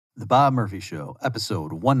The Bob Murphy Show,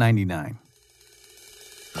 episode 199.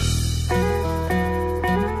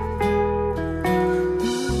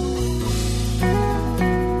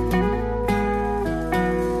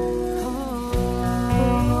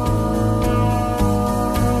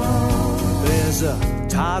 There's a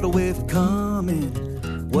tidal wave coming.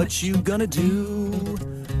 What you gonna do?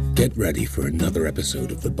 Get ready for another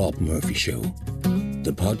episode of The Bob Murphy Show,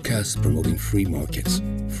 the podcast promoting free markets,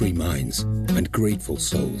 free minds, and grateful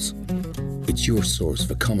souls. It's your source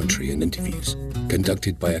for commentary and interviews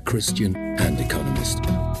conducted by a Christian and economist.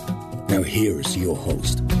 Now here's your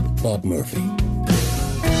host, Bob Murphy.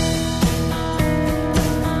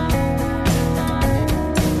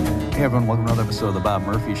 Hey everyone, welcome to another episode of The Bob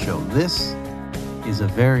Murphy Show. This is a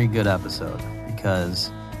very good episode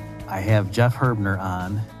because I have Jeff Herbener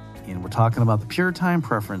on, and we're talking about the pure time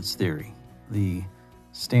preference theory, the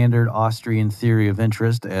standard Austrian theory of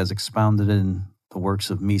interest as expounded in the works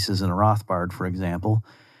of Mises and Rothbard, for example.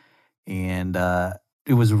 And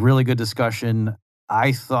it was a really good discussion.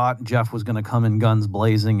 I thought Jeff was going to come in guns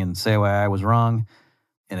blazing and say why I was wrong.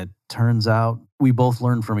 And it turns out we both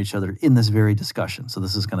learned from each other in this very discussion. So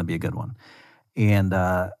this is going to be a good one. And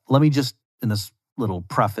let me just, in this little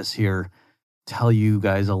preface here, tell you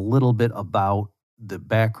guys a little bit about the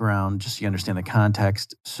background, just so you understand the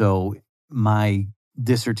context. So my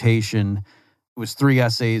dissertation was 3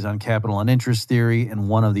 essays on capital and interest theory, and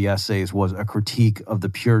one of the essays was a critique of the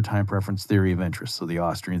pure time preference theory of interest, so the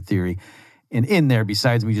Austrian theory. And in there,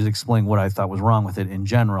 besides me just explaining what I thought was wrong with it in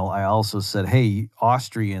general, I also said, hey,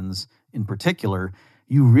 Austrians in particular,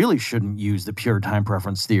 you really shouldn't use the pure time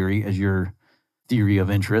preference theory as your theory of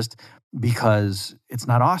interest because it's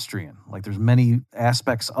not Austrian. Like there's many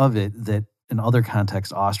aspects of it that in other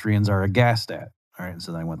contexts, Austrians are aghast at. All right,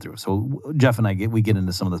 so then I went through it. So Jeff and I we get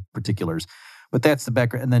into some of the particulars, but that's the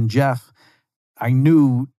background. And then Jeff, I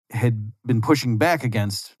knew had been pushing back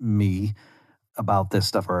against me about this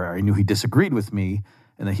stuff, or I knew he disagreed with me,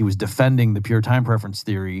 and that he was defending the pure time preference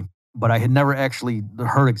theory, but I had never actually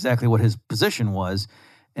heard exactly what his position was.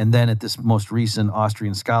 And then at this most recent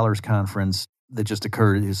Austrian Scholars Conference that just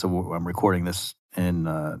occurred, so I'm recording this in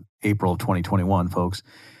April of 2021, folks,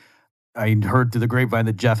 I heard through the grapevine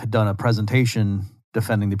that Jeff had done a presentation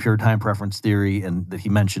defending the pure time preference theory and that he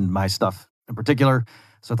mentioned my stuff in particular.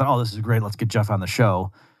 So I thought, oh, this is great. Let's get Jeff on the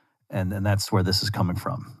show. And that's where this is coming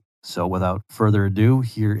from. So without further ado,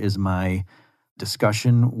 here is my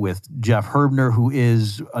discussion with Jeff Herbener, who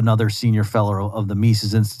is another senior fellow of the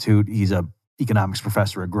Mises Institute. He's an economics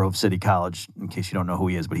professor at Grove City College, in case you don't know who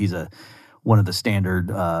he is, but he's one of the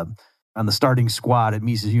standard on the starting squad at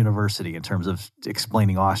Mises University in terms of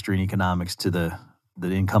explaining Austrian economics to the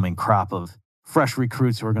incoming crop of fresh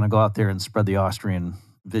recruits who are going to go out there and spread the Austrian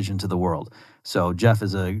vision to the world. So Jeff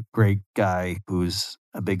is a great guy who's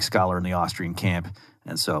a big scholar in the Austrian camp.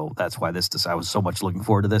 And so that's why I was so much looking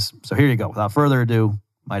forward to this. So here you go. Without further ado,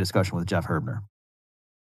 my discussion with Jeff Herbener.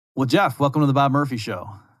 Well, Jeff, welcome to the Bob Murphy Show.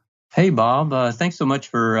 Hey, Bob. Thanks so much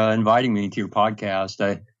for inviting me to your podcast.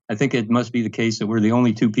 I think it must be the case that we're the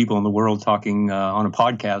only 2 people in the world talking on a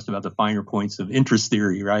podcast about the finer points of interest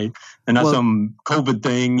theory, right? And not some COVID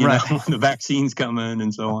thing, you know, the vaccine's coming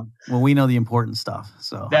and so on. Well, we know the important stuff.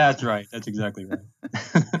 So that's right. That's exactly right.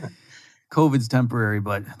 COVID's temporary,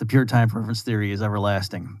 but the pure time preference theory is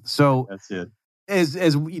everlasting. So that's it. As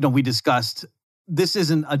you know, we discussed, this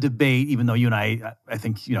isn't a debate, even though you and I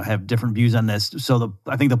think, have different views on this. So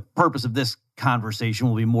I think the purpose of this conversation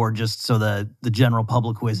will be more just so the general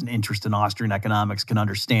public who has an interest in Austrian economics can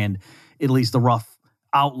understand at least the rough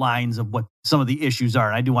outlines of what some of the issues are.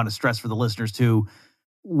 And I do want to stress for the listeners too,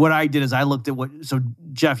 what I did is I looked at so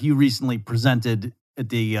Jeff, you recently presented at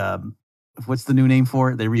the, what's the new name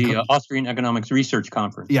for it? The Austrian Economics Research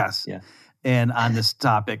Conference. Yes. Yeah. And on this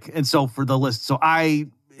topic. And so for the list, so I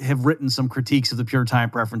have written some critiques of the pure time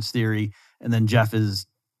preference theory, and then Jeff is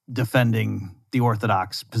defending the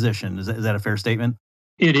orthodox position. Is that a fair statement?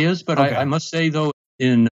 It is, but okay. I must say, though,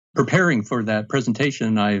 in preparing for that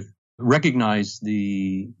presentation, I've recognized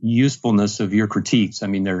the usefulness of your critiques. I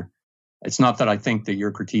mean, it's not that I think that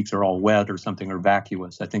your critiques are all wet or something or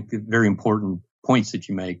vacuous. I think they're very important points that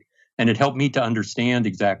you make, and it helped me to understand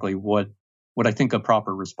exactly what I think a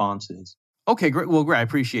proper response is. Okay, great. Well, great. I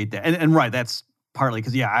appreciate that. And right, that's partly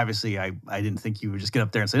because, obviously I didn't think you would just get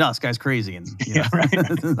up there and say, no, this guy's crazy. And yeah, right.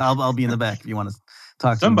 I'll be in the back if you want to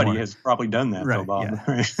talk to somebody has probably done that, right, though, Bob.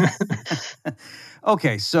 Yeah.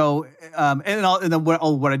 Okay, so, and then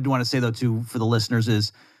what I do want to say, though, too, for the listeners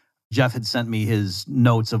is Jeff had sent me his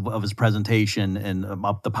notes of his presentation and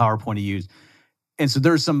the PowerPoint he used. And so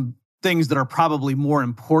there's some things that are probably more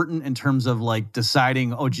important in terms of like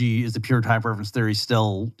deciding, oh, gee, is the pure time preference theory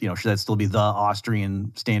still, should that still be the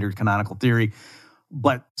Austrian standard canonical theory?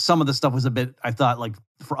 But some of the stuff was a bit, I thought, like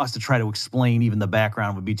for us to try to explain even the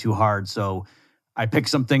background would be too hard. So I picked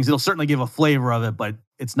some things. It'll certainly give a flavor of it, but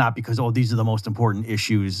it's not because, these are the most important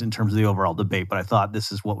issues in terms of the overall debate. But I thought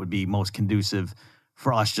this is what would be most conducive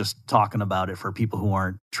for us just talking about it for people who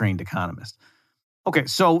aren't trained economists. Okay,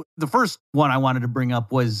 so the first one I wanted to bring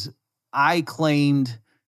up was I claimed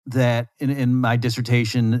that in my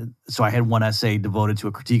dissertation, so I had one essay devoted to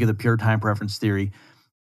a critique of the pure time preference theory.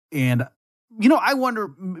 And, I wonder,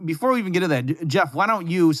 before we even get to that, Jeff, why don't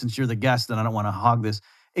you, since you're the guest and I don't want to hog this,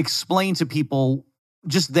 explain to people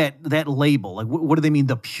just that label. Like, what do they mean,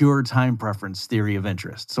 the pure time preference theory of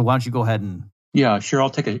interest? So why don't you go ahead and... Yeah, sure. I'll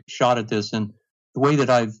take a shot at this. And the way that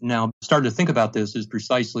I've now started to think about this is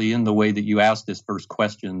precisely in the way that you asked this first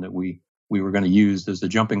question that we were going to use as a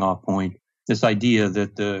jumping off point. This idea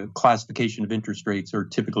that the classification of interest rates are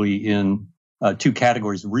typically in two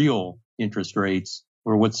categories: real interest rates,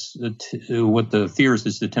 or what the theorist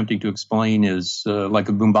is attempting to explain is like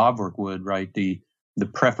a Boom-Bob work would, right? The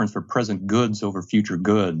preference for present goods over future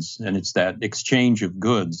goods. And it's that exchange of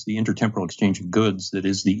goods, the intertemporal exchange of goods, that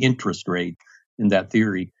is the interest rate in that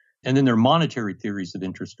theory. And then there are monetary theories of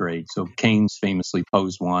interest rates. So Keynes famously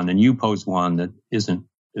posed one, and you posed one that isn't,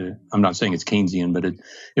 I'm not saying it's Keynesian, but it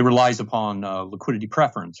relies upon liquidity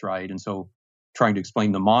preference, right? And so trying to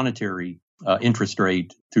explain the monetary interest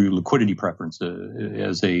rate through liquidity preference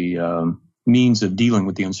as a means of dealing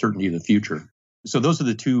with the uncertainty of the future. So those are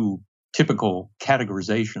the two typical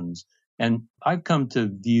categorizations. And I've come to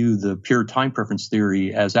view the pure time preference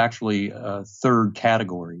theory as actually a third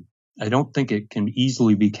category. I don't think it can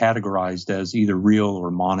easily be categorized as either real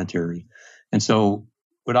or monetary. And so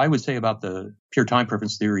what I would say about the pure time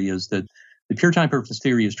preference theory is that the pure time preference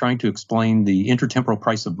theory is trying to explain the intertemporal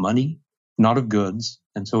price of money, not of goods.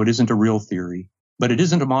 And so it isn't a real theory, but it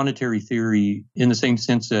isn't a monetary theory in the same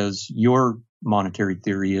sense as your monetary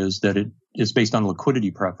theory is, that it is based on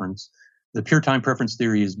liquidity preference. The pure time preference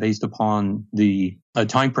theory is based upon the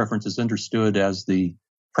time preference is understood as the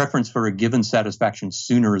preference for a given satisfaction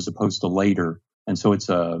sooner as opposed to later. And so it's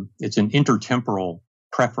an intertemporal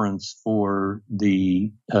preference for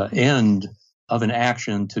the end of an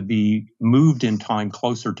action to be moved in time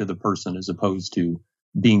closer to the person as opposed to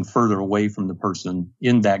being further away from the person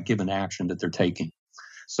in that given action that they're taking.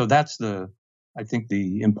 So that's I think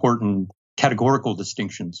the important categorical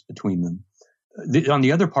distinctions between them. On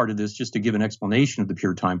the other part of this, just to give an explanation of the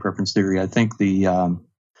pure time preference theory, I think the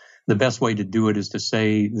best way to do it is to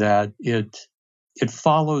say that it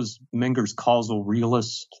follows Menger's causal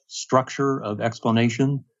realist structure of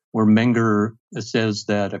explanation, where Menger says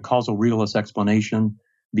that a causal realist explanation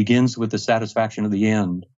begins with the satisfaction of the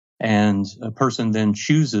end, and a person then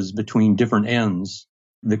chooses between different ends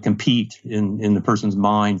that compete in the person's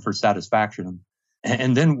mind for satisfaction.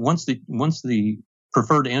 And then once the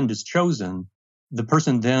preferred end is chosen, the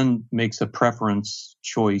person then makes a preference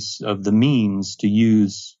choice of the means to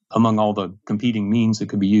use among all the competing means that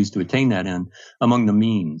could be used to attain that end, among the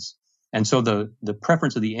means. And so the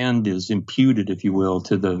preference of the end is imputed, if you will,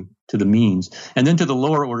 to the means, and then to the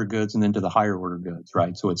lower order goods, and then to the higher order goods,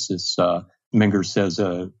 right? So it's this, Menger says,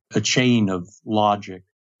 a chain of logic,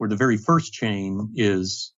 where the very first chain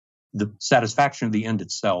is the satisfaction of the end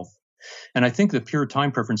itself. And I think the pure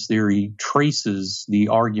time preference theory traces the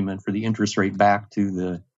argument for the interest rate back to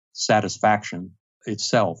the satisfaction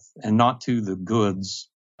itself and not to the goods,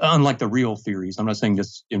 unlike the real theories. I'm not saying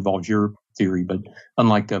this involves your theory, but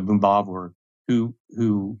unlike Boom-Bob work, who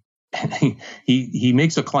he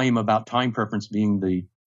makes a claim about time preference being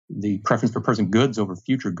the preference for present goods over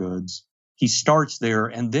future goods. He starts there,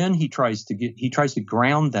 and then he tries to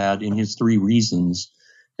ground that in his three reasons.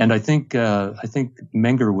 And I think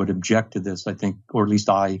Menger would object to this, or at least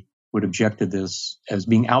I would object to this as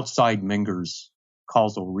being outside Menger's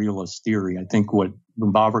causal realist theory. I think what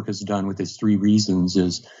Boom-Bob has done with his three reasons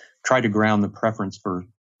is try to ground the preference for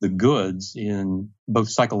the goods in both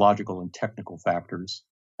psychological and technical factors.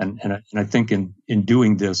 And I think in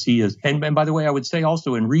doing this, he is, and by the way, I would say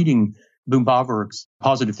also in reading Boom-Bob's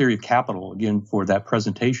Positive Theory of Capital, again, for that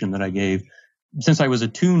presentation that I gave, since I was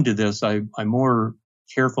attuned to this, I more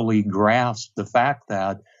carefully grasped the fact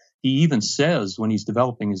that he even says when he's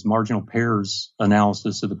developing his marginal pairs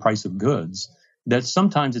analysis of the price of goods, that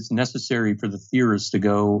sometimes it's necessary for the theorist to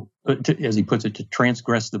go, as he puts it, to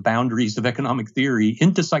transgress the boundaries of economic theory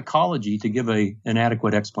into psychology to give an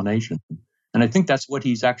adequate explanation. And I think that's what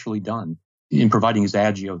he's actually done in providing his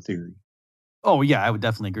agio theory. Oh, yeah, I would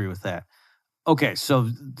definitely agree with that. Okay, so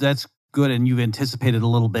that's good, and you've anticipated a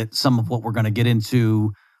little bit some of what we're going to get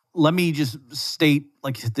into. Let me just state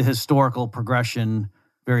like the historical progression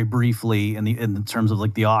very briefly in terms of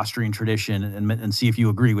like the Austrian tradition and see if you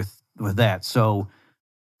agree with that. So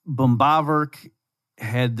Böhm-Bawerk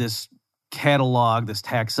had this catalog, this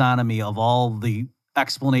taxonomy of all the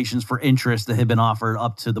explanations for interest that had been offered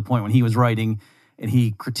up to the point when he was writing, and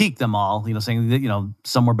he critiqued them all, saying that,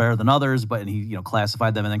 some were better than others, but he,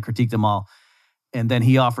 classified them and then critiqued them all. And then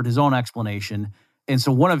he offered his own explanation. And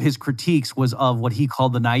so one of his critiques was of what he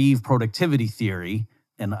called the naïve productivity theory.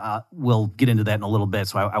 And we'll get into that in a little bit,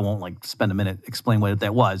 so I won't spend a minute explain what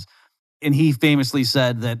that was. And he famously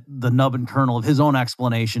said that the nub and kernel of his own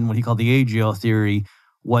explanation, what he called the agio theory,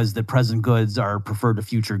 was that present goods are preferred to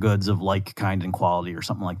future goods of like kind and quality or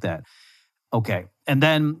something like that. Okay. And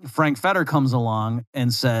then Frank Fetter comes along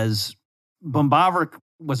and says, Böhm-Bawerk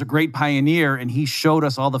was a great pioneer, and he showed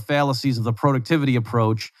us all the fallacies of the productivity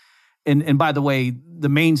approach. And by the way, the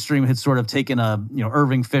mainstream had sort of taken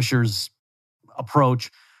Irving Fisher's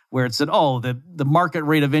approach where it said, the market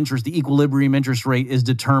rate of interest, the equilibrium interest rate, is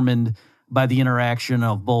determined by the interaction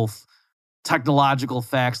of both technological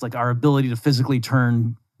facts, like our ability to physically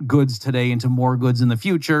turn goods today into more goods in the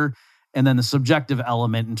future, and then the subjective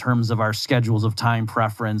element in terms of our schedules of time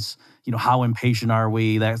preference, how impatient are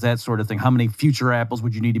we, that sort of thing. How many future apples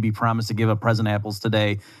would you need to be promised to give up present apples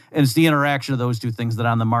today? And it's the interaction of those two things that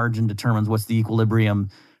on the margin determines what's the equilibrium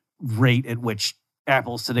rate at which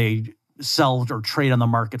apples today sell or trade on the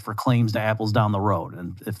market for claims to apples down the road.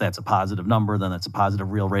 And if that's a positive number, then that's a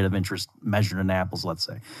positive real rate of interest measured in apples, let's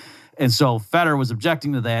say. And so Fetter was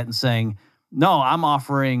objecting to that and saying, no, I'm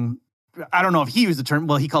offering, I don't know if he used the term,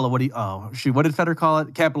 well, he called it what did Fetter call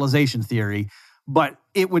it? Capitalization theory. But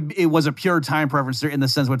it was a pure time preference theory in the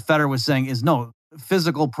sense what Fetter was saying is, no,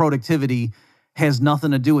 physical productivity has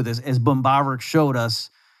nothing to do with this. As Böhm-Bawerk showed us,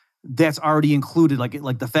 that's already included.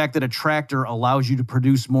 Like the fact that a tractor allows you to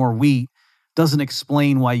produce more wheat doesn't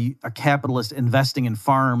explain why a capitalist investing in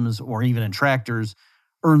farms or even in tractors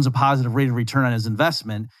earns a positive rate of return on his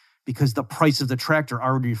investment, because the price of the tractor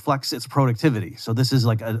already reflects its productivity. So this is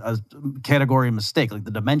like a category mistake. Like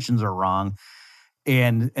the dimensions are wrong.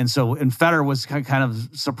 And Fetter was kind of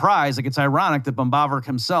surprised. Like it's ironic that Böhm-Bawerk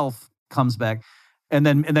himself comes back. And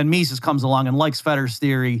then Mises comes along and likes Fetter's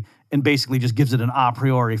theory and basically just gives it an a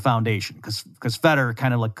priori foundation. Because Fetter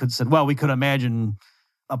kind of said, well, we could imagine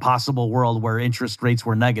a possible world where interest rates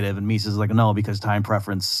were negative. And Mises is like, no, because time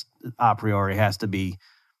preference a priori has to be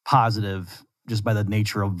positive just by the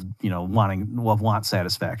nature of, want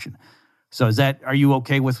satisfaction. So are you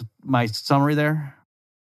okay with my summary there?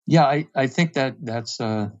 Yeah, I think that's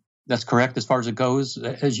correct as far as it goes.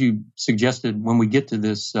 As you suggested, when we get to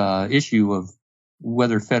this issue of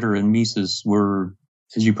whether Fetter and Mises were,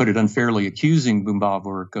 as you put it, unfairly accusing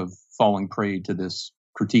Böhm-Bawerk of falling prey to this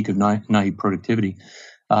critique of naive productivity,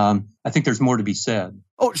 I think there's more to be said.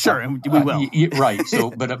 Oh, sure, and we will. Right.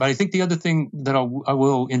 So, but I think the other thing that I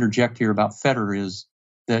will interject here about Fetter is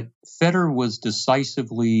that Fetter was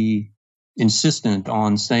decisively insistent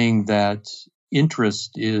on saying that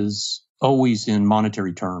interest is always in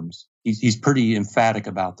monetary terms. He's pretty emphatic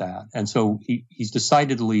about that. And so he's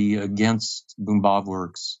decidedly against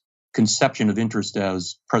Böhm-Bawerk's conception of interest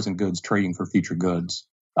as present goods trading for future goods.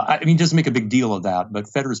 He doesn't make a big deal of that, but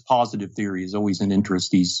Fetter's positive theory is always in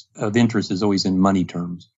interest. Interest is always in money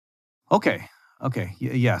terms. Okay.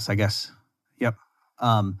 Yes, I guess. Yep.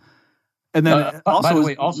 And then by the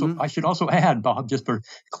way, I should also add, Bob, just for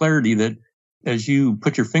clarity, that as you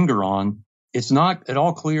put your finger on, it's not at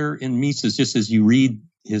all clear in Mises, just as you read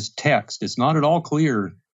his text, it's not at all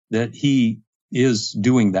clear that he is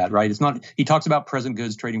doing that, right? It's not. He talks about present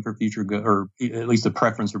goods trading for future goods, or at least the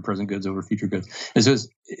preference for present goods over future goods.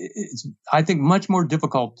 It's I think, much more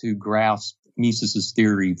difficult to grasp Mises's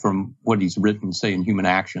theory from what he's written, say, in Human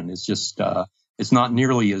Action. It's just it's not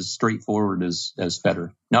nearly as straightforward as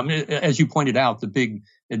Fetter. Now, as you pointed out, the big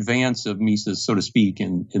advance of Mises, so to speak,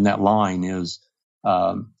 in that line is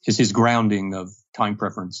his grounding of time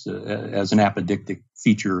preference as an apodictic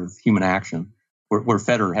feature of human action. Where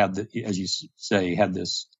Fetter had, as you say, had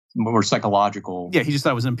this more psychological. Yeah, he just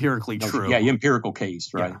thought it was empirically true. Yeah, empirical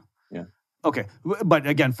case, right? Yeah. Okay, but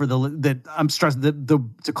again, for I'm stressed that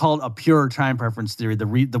to call it a pure time preference theory,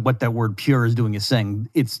 what that word "pure" is doing is saying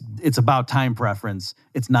it's about time preference.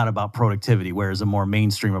 It's not about productivity. Whereas a more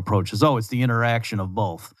mainstream approach is, it's the interaction of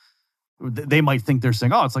both. They might think they're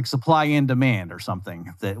saying, it's like supply and demand or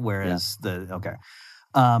something.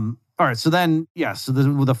 All right, so then, so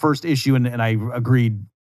the first issue, and I agreed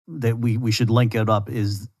that we should link it up,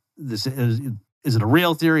 is this: is it a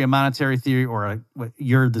real theory, a monetary theory, or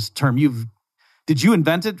this term you've Did you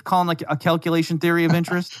invent it, calling like a calculation theory of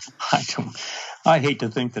interest? I hate to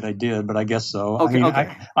think that I did, but I guess so. Okay,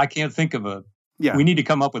 I can't think of a. Yeah. We need to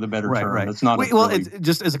come up with a better term. Right. That's not. It's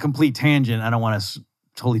just as a complete tangent. I don't want to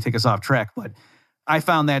totally take us off track, but I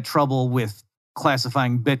found that trouble with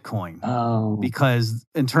classifying Bitcoin because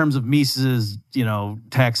in terms of Mises,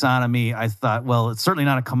 taxonomy, I thought, well, it's certainly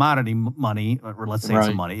not a commodity money, or let's say it's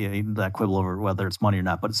a money. That quibble over whether it's money or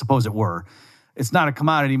not, but suppose it were. It's not a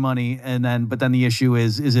commodity money, but then the issue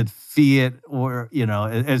is it fiat or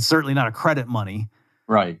it's certainly not a credit money,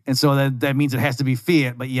 right? And so that means it has to be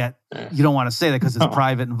fiat, but yet you don't want to say that because it's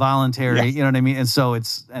private and voluntary. You know what I mean? And so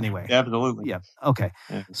it's anyway. Absolutely. Yeah. Okay.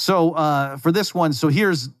 Yeah. So for this one, so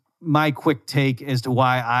here's my quick take as to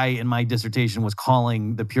why I, in my dissertation, was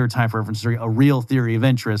calling the pure time preference theory a real theory of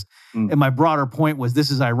interest. And my broader point was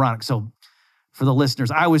this is ironic. So for the listeners,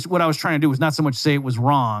 what I was trying to do was not so much say it was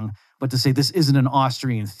wrong, but to say this isn't an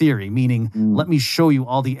Austrian theory, meaning let me show you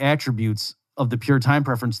all the attributes of the pure time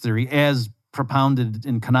preference theory as propounded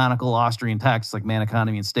in canonical Austrian texts like Man,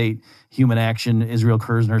 Economy, and State, Human Action, Israel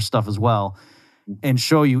Kirzner's stuff as well, and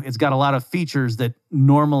show you it's got a lot of features that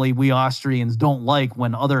normally we Austrians don't like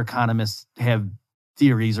when other economists have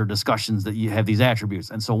theories or discussions that you have these attributes.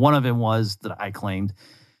 And so one of them was that I claimed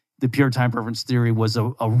the pure time preference theory was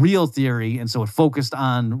a real theory, and so it focused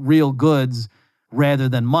on real goods rather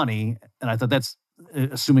than money. And I thought that's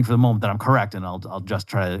assuming for the moment that I'm correct, and I'll just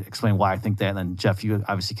try to explain why I think that, and then Jeff, you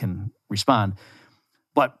obviously can respond.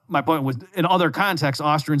 But my point was, in other contexts,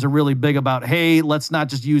 Austrians are really big about, hey, let's not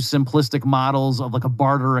just use simplistic models of like a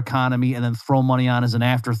barter economy and then throw money on as an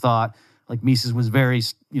afterthought. Like Mises was very,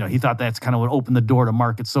 he thought that's kind of what opened the door to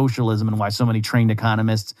market socialism and why so many trained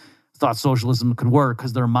economists thought socialism could work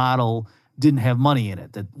because their model didn't have money in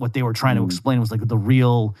it. That what they were trying to explain was like the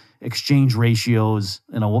real exchange ratios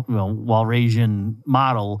in a Walrasian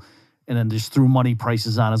model, and then just threw money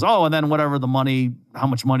prices on as, and then whatever the money, how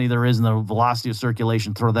much money there is and the velocity of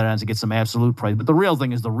circulation, throw that on to get some absolute price. But the real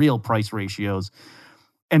thing is the real price ratios.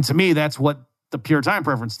 And to me, that's what the pure time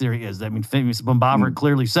preference theory is. I mean, famous Böhm-Bawerk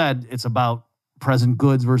clearly said it's about present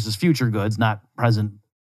goods versus future goods, not present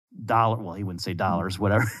dollar. Well, he wouldn't say dollars,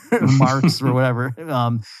 whatever, marks or whatever.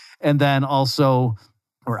 And then also,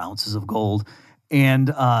 or ounces of gold. And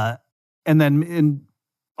then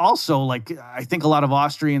also, like, I think a lot of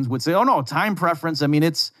Austrians would say, oh no, time preference. I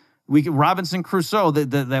mean, Robinson Crusoe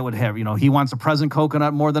that would have, he wants a present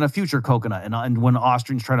coconut more than a future coconut. And when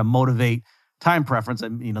Austrians try to motivate time preference,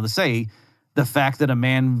 and they say the fact that a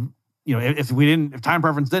man, if time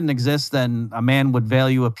preference didn't exist, then a man would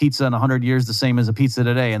value a pizza in 100 years the same as a pizza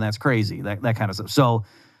today, and that's crazy. That kind of stuff. So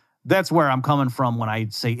that's where I'm coming from when I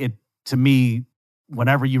say it. To me,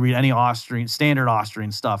 whenever you read any standard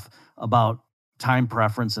Austrian stuff about time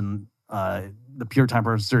preference and the pure time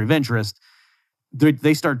preference theory of interest,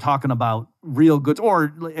 they start talking about real goods,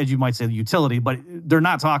 or as you might say, the utility, but they're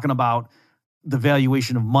not talking about the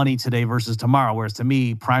valuation of money today versus tomorrow. Whereas to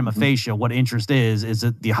me, prima facie, what interest is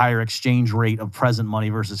it the higher exchange rate of present money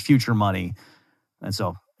versus future money. And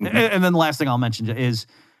so, and then the last thing I'll mention is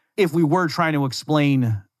if we were trying to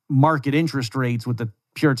explain market interest rates with the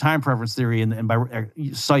pure time preference theory and by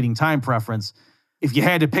citing time preference, if you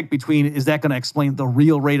had to pick between, is that going to explain the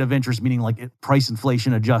real rate of interest, meaning like price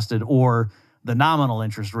inflation adjusted, or the nominal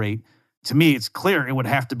interest rate? To me, it's clear it would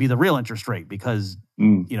have to be the real interest rate because,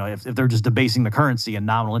 if they're just debasing the currency and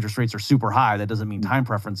nominal interest rates are super high, that doesn't mean time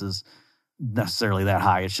preference is necessarily that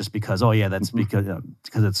high. It's just because, that's because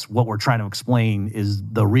it's what we're trying to explain is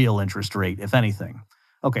the real interest rate, if anything.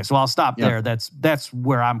 Okay, so I'll stop there. That's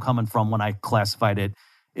where I'm coming from when I classified it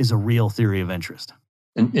as a real theory of interest.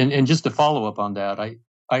 And just to follow up on that, I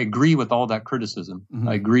agree with all that criticism.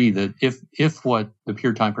 I agree that if what the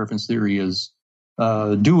pure time preference theory is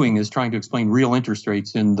doing is trying to explain real interest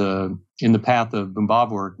rates in the path of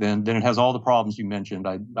Böhm-Bawerk, then it has all the problems you mentioned.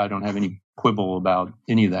 I don't have any quibble about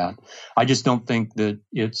any of that. I just don't think that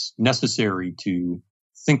it's necessary to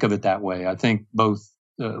think of it that way. I think both,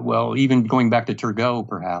 even going back to Turgot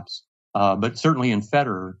perhaps, but certainly in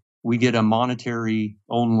Federer, we get a monetary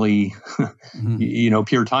only,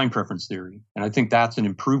 pure time preference theory. And I think that's an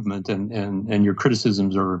improvement, and your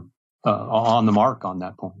criticisms are on the mark on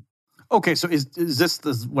that point. Okay, so is this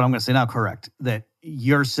what I'm going to say now correct? That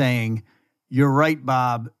you're saying, you're right,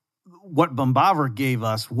 Bob, what Böhm-Bawerk gave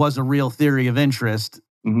us was a real theory of interest,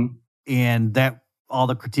 and that all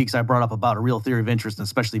the critiques I brought up about a real theory of interest, and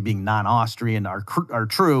especially being non-Austrian, are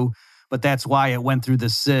true, but that's why it went through the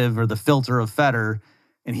sieve or the filter of Federer,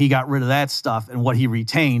 and he got rid of that stuff, and what he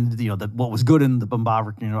retained, what was good in the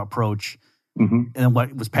Böhm-Bawerk approach, and then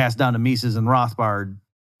what was passed down to Mises and Rothbard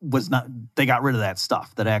was not. They got rid of that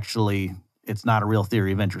stuff that actually it's not a real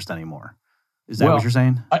theory of interest anymore. Is that what you're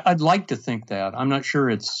saying? I'd like to think that. I'm not sure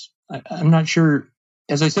I'm not sure.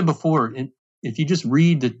 As I said before, if you just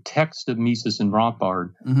read the text of Mises and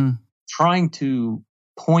Rothbard, trying to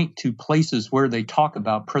point to places where they talk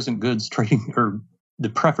about present goods trading or the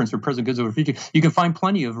preference for present goods over future, you can find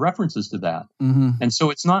plenty of references to that. And so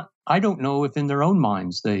it's not, I don't know if in their own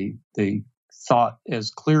minds they thought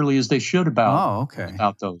as clearly as they should about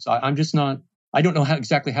those. I'm just not, I don't know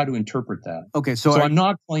exactly how to interpret that. Okay, so I'm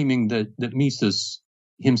not claiming that Mises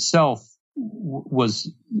himself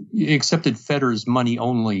accepted Fetter's money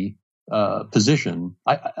only position.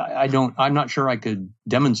 I'm not sure I could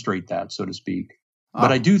demonstrate that, so to speak.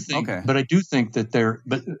 But I do think that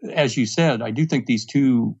but as you said, I do think these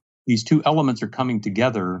two elements are coming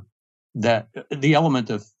together, that the element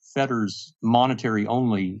of Fetter's monetary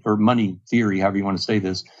only or money theory, however you want to say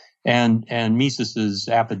this, and Mises's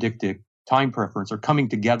apodictic time preference are coming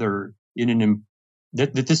together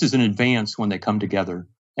that this is an advance when they come together.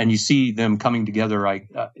 And you see them coming together. I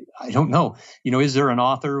don't know. Is there an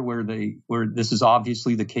author where this is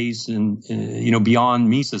obviously the case? And beyond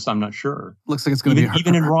Mises, I'm not sure. Looks like it's going to be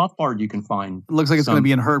even in Rothbard. You can find. Looks like it's going to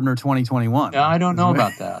be in Herbener 2021. I don't know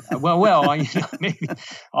about that. Well, maybe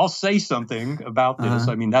I'll say something about this.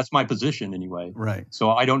 I mean, that's my position anyway. Right.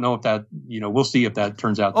 So I don't know if that. We'll see if that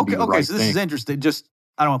turns out to be the right So this thing. is interesting. Just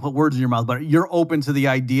I don't want to put words in your mouth, but you're open to the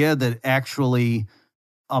idea that actually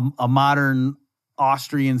a modern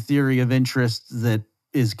Austrian theory of interest that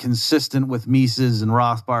is consistent with Mises and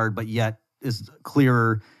Rothbard, but yet is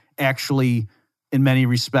clearer, actually, in many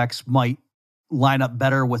respects, might line up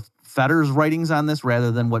better with Fetter's writings on this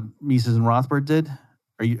rather than what Mises and Rothbard did?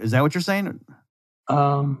 Is that what you're saying?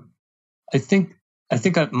 I think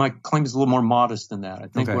my claim is a little more modest than that. I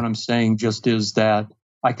think what I'm saying just is that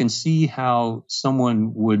I can see how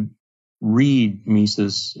someone would read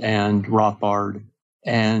Mises and Rothbard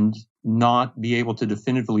and not be able to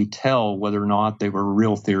definitively tell whether or not they were a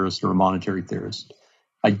real theorist or a monetary theorist.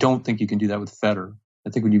 I don't think you can do that with Fetter. I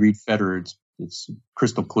think when you read Fetter, it's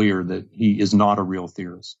crystal clear that he is not a real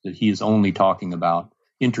theorist, that he is only talking about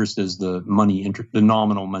interest as the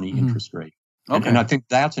nominal money interest rate. And I think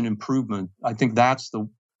that's an improvement. I think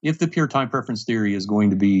if the pure time preference theory is going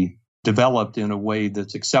to be developed in a way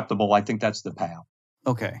that's acceptable, I think that's the path.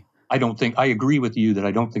 Okay. I agree with you that I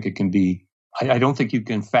don't think it can be. I don't think you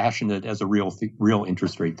can fashion it as a real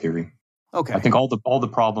interest rate theory. Okay. I think all the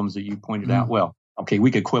problems that you pointed out. Well,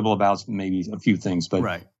 we could quibble about maybe a few things, but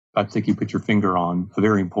I think you put your finger on a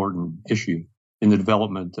very important issue in the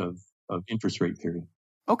development of interest rate theory.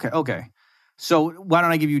 Okay. So why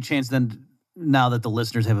don't I give you a chance then? Now that the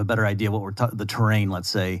listeners have a better idea what the terrain, let's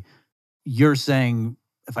say, you're saying,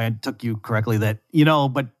 if I took you correctly, that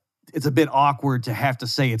but it's a bit awkward to have to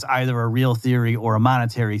say it's either a real theory or a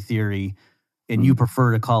monetary theory. And you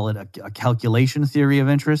prefer to call it a calculation theory of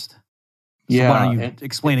interest? So why don't you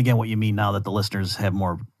explain again what you mean now that the listeners have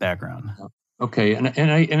more background? Okay, and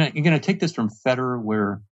I'm going to take this from Fetter,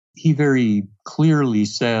 where he very clearly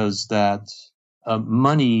says that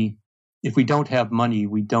money, if we don't have money,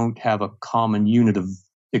 we don't have a common unit of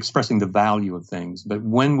expressing the value of things. But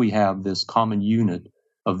when we have this common unit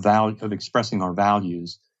of value of expressing our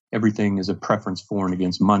values, everything is a preference for and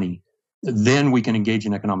against money. Then we can engage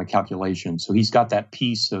in economic calculation. So he's got that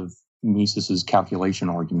piece of Mises's calculation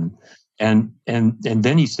argument. And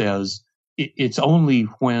then he says it's only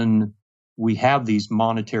when we have these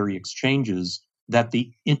monetary exchanges that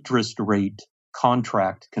the interest rate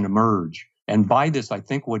contract can emerge. And by this, I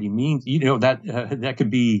think what he means, that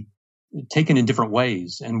could be taken in different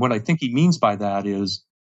ways. And what I think he means by that is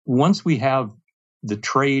once we have the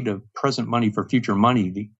trade of present money for future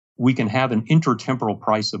money, we can have an intertemporal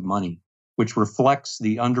price of money, which reflects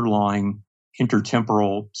the underlying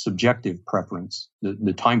intertemporal subjective preference,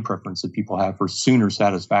 the time preference that people have for sooner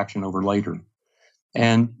satisfaction over later.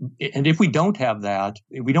 And if we don't have that,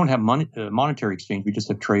 if we don't have monetary exchange, we just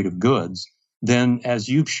have trade of goods, then as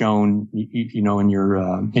you've shown, in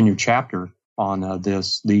your chapter on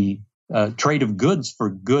this, the trade of goods for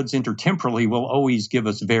goods intertemporally will always give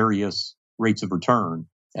us various rates of return.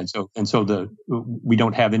 And so we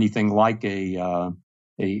don't have anything like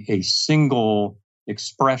a single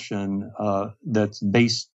expression that's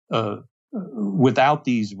based without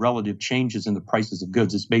these relative changes in the prices of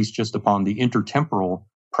goods. It's based just upon the intertemporal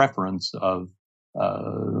preference of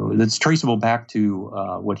that's traceable back to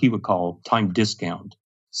what he would call time discount.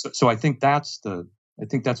 So I think that's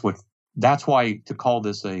why to call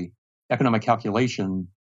this a economic calculation,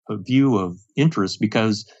 a view of interest,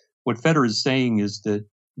 because what Fetter is saying is that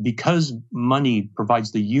because money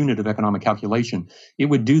provides the unit of economic calculation, it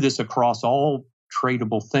would do this across all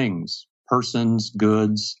tradable things, persons,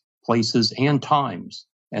 goods, places, and times.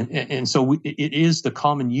 And so it is the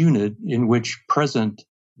common unit in which present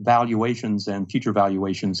valuations and future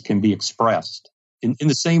valuations can be expressed in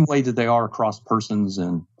the same way that they are across persons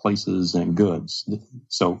and places and goods.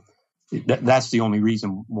 So that's the only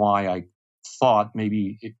reason why I thought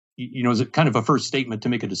maybe it's a kind of a first statement to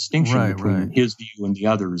make a distinction between his view and the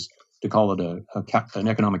others, to call it an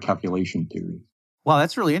economic calculation theory. Wow,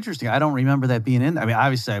 that's really interesting. I don't remember that being in. I mean,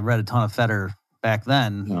 obviously, I read a ton of Feder back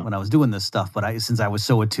then when I was doing this stuff, but since I was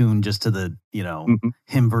so attuned just to the,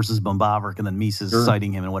 him versus Böhm-Bawerk and then Mises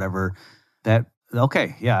citing him and whatever, I'll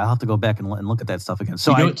have to go back and look at that stuff again.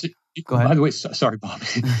 So go ahead. By the way, sorry, Bob.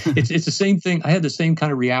 It's the same thing. I had the same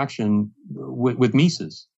kind of reaction with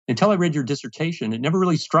Mises. Until I read your dissertation, it never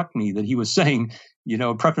really struck me that he was saying,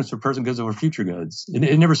 preference for present goods over future goods.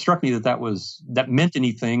 It never struck me that meant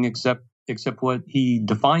anything except what he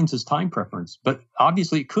defines as time preference. But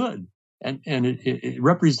obviously it could. And it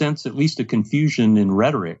represents at least a confusion in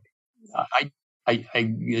rhetoric. I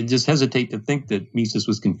just hesitate to think that Mises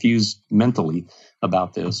was confused mentally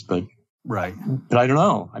about this, but I don't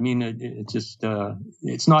know. I mean,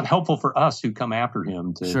 it's not helpful for us who come after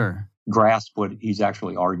him to grasp what he's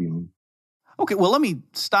actually arguing. Okay, well, let me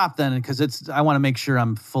stop then, because I want to make sure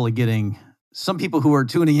I'm fully getting. Some people who are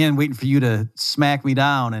tuning in, waiting for you to smack me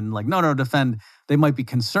down and no, defend. They might be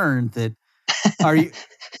concerned that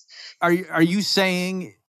Are you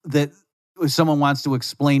saying that if someone wants to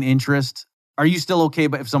explain interest, are you still okay?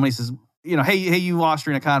 But if somebody says, hey, you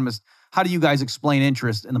Austrian economists, how do you guys explain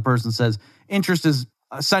interest? And the person says, interest is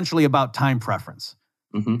essentially about time preference.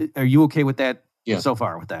 Mm-hmm. Are you okay with that so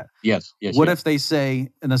far with that? Yes. What if they say,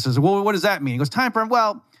 and this says, well, what does that mean? He goes, time preference,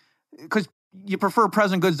 well, because you prefer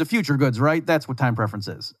present goods to future goods, right? That's what time preference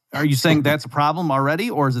is. Are you saying that's a problem already,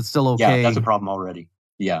 or is it still okay? Yeah, that's a problem already.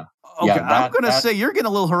 Yeah. Okay, I'm going to say you're getting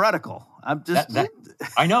a little heretical. I'm just.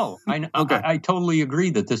 I know. Okay. I totally agree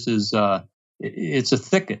that this is. It's a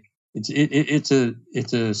thicket. It's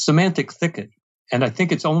a semantic thicket, and I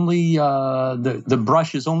think it's only the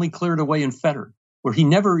brush is only cleared away in Feder, where he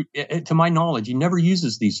never, to my knowledge, he never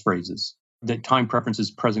uses these phrases that time preference is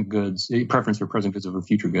present goods, preference for present goods over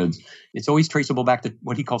future goods. It's always traceable back to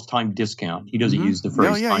what he calls time discount. He doesn't use the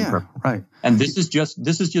phrase time preference. Right. And this is just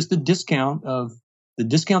the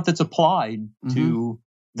discount that's applied to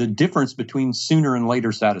the difference between sooner and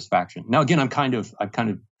later satisfaction. Now, again, I'm kind of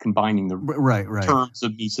combining the terms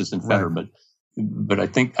of Mises and Feder, but I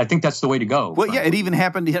think that's the way to go. Well, it even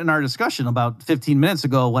happened in our discussion about 15 minutes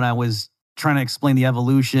ago when I was trying to explain the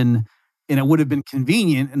evolution, and it would have been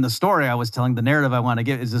convenient in the story I was telling. The narrative I want to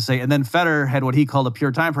give is to say, and then Feder had what he called a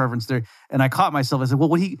pure time preference theory, and I caught myself. I said,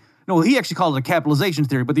 well, he actually called it a capitalization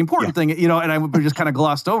theory. But the important thing, and I just kind of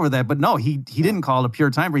glossed over that. But no, he didn't call it a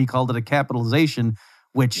pure time theory. He called it a capitalization,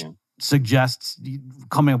 which suggests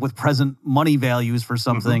coming up with present money values for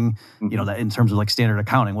something, that in terms of like standard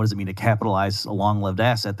accounting, what does it mean to capitalize a long-lived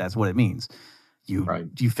asset? That's what it means. You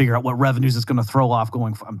figure out what revenues it's going to throw off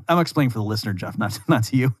going. I'm explaining for the listener, Jeff, not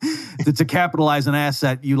to you. To capitalize an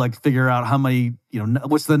asset, you figure out how many,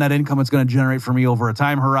 what's the net income it's going to generate for me over a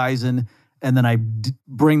time horizon, and then I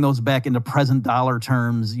bring those back into present dollar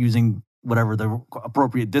terms using whatever the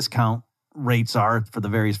appropriate discount rates are for the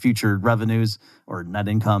various future revenues or net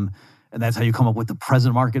income. And that's how you come up with the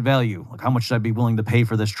present market value. Like, how much should I be willing to pay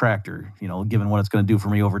for this tractor, given what it's going to do for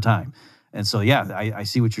me over time? And so, I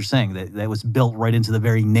see what you're saying. That was built right into the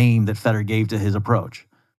very name that Feder gave to his approach.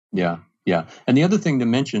 Yeah. And the other thing to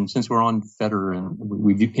mention, since we're on Feder and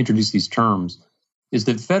we've introduced these terms, is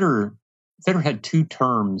that Feder had two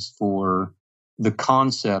terms for the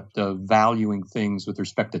concept of valuing things with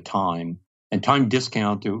respect to time. And time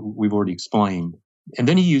discount, we've already explained. And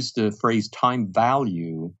then he used the phrase time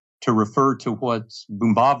value to refer to what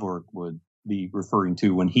Böhm-Bawerk would be referring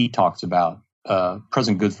to when he talks about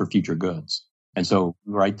present goods for future goods. And so,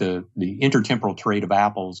 the intertemporal trade of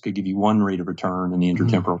apples could give you one rate of return, and the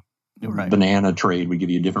intertemporal banana trade would give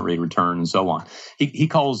you a different rate of return, and so on. He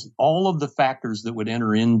calls all of the factors that would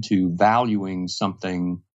enter into valuing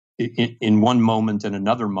something in one moment and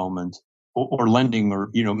another moment, or lending, or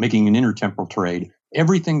making an intertemporal trade.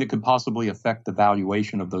 Everything that could possibly affect the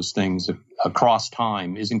valuation of those things across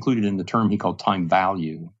time is included in the term he called time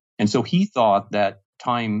value. And so he thought that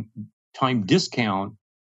time discount,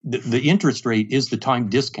 the interest rate is the time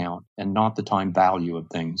discount and not the time value of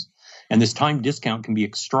things. And this time discount can be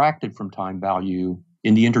extracted from time value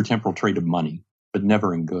in the intertemporal trade of money, but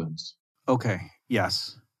never in goods. Okay.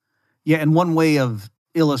 Yes. Yeah. And one way of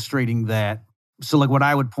illustrating that So like what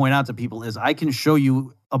I would point out to people is I can show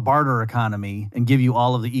you a barter economy and give you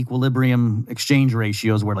all of the equilibrium exchange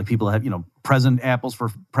ratios where like people have, present apples for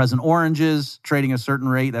present oranges trading a certain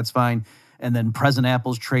rate, that's fine. And then present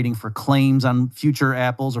apples trading for claims on future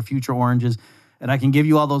apples or future oranges. And I can give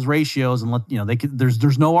you all those ratios and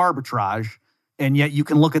there's no arbitrage. And yet you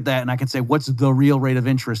can look at that and I can say, what's the real rate of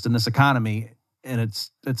interest in this economy? And it's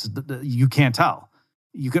you can't tell.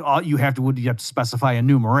 You have to specify a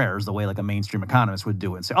numeraire is the way like a mainstream economist would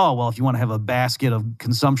do it and say, oh, well, if you want to have a basket of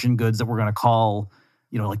consumption goods that we're going to call,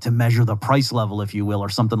 like to measure the price level, if you will, or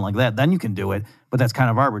something like that, then you can do it. But that's kind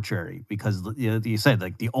of arbitrary because you said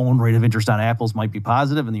like the own rate of interest on apples might be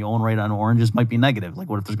positive and the own rate on oranges might be negative. Like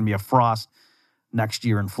what if there's going to be a frost next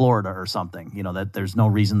year in Florida or something, that there's no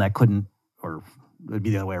reason that couldn't, or it would be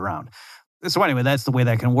the other way around. So anyway, that's the way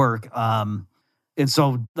that can work. And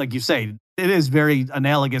so, like you say, it is very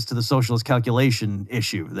analogous to the socialist calculation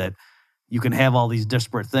issue that you can have all these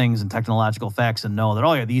disparate things and technological facts and know that,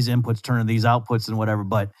 oh yeah, these inputs turn into these outputs and whatever,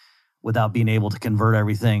 but without being able to convert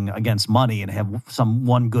everything against money and have some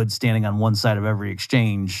one good standing on one side of every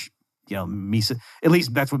exchange, Mises, at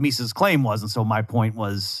least that's what Mises' claim was. And so my point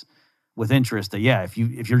was with interest that, yeah, if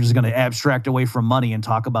you're just going to abstract away from money and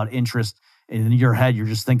talk about interest, and in your head, you're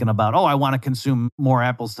just thinking about, oh, I want to consume more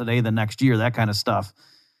apples today than next year, that kind of stuff,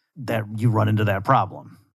 that you run into that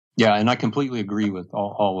problem. Yeah, and I completely agree with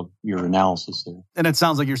all of your analysis there. And it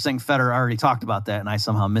sounds like you're saying Feder already talked about that, and I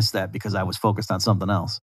somehow missed that because I was focused on something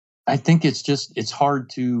else. I think it's hard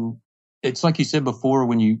to, it's like you said before,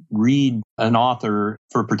 when you read an author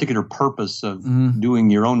for a particular purpose of doing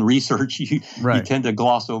your own research, you tend to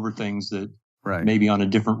gloss over things that maybe on a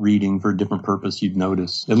different reading for a different purpose you'd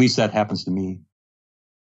notice. At least that happens to me.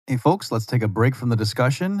 Hey, folks, let's take a break from the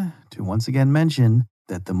discussion to once again mention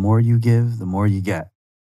that the more you give, the more you get.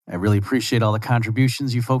 I really appreciate all the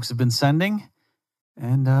contributions you folks have been sending,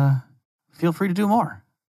 and feel free to do more.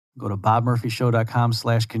 Go to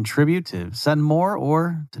bobmurphyshow.com/contribute to send more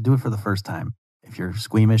or to do it for the first time. If you're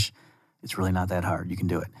squeamish, it's really not that hard. You can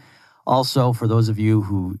do it. Also, for those of you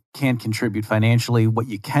who can't contribute financially, what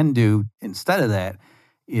you can do instead of that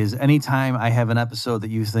is anytime I have an episode that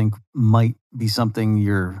you think might be something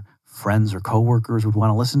your friends or coworkers would want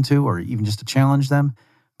to listen to, or even just to challenge them,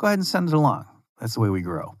 go ahead and send it along. That's the way we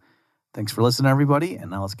grow. Thanks for listening, everybody, and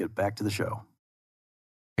now let's get back to the show.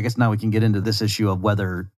 I guess now we can get into this issue of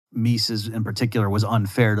whether Mises in particular was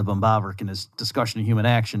unfair to Böhm-Bawerk in his discussion of human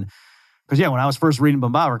action. Because, yeah, when I was first reading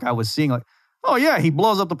Böhm-Bawerk, I was seeing like, oh, yeah, he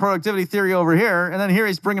blows up the productivity theory over here, and then here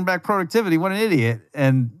he's bringing back productivity. What an idiot.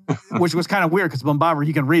 And which was kind of weird because Böhm-Bawerk,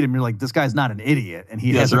 you can read him, you're like, this guy's not an idiot. And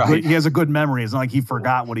he has a good memory. It's not like he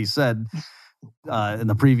forgot what he said in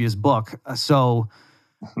the previous book. But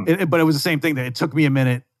it was the same thing that it took me a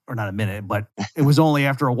minute, or not a minute, but it was only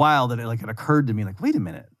after a while that it occurred to me, like, wait a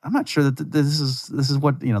minute, I'm not sure that this is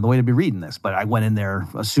what, the way to be reading this. But I went in there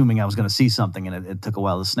assuming I was going to see something, and it took a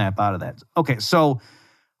while to snap out of that. Okay, so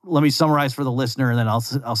let me summarize for the listener, and then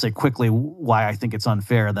I'll say quickly why I think it's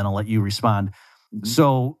unfair, and then I'll let you respond. Mm-hmm.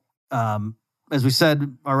 So, as we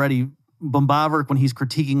said already, Böhm-Bawerk, when he's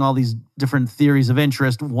critiquing all these different theories of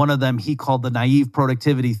interest, one of them he called the naïve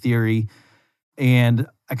productivity theory, and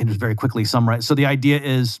I can just very quickly summarize. So the idea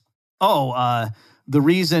is, the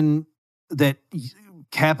reason that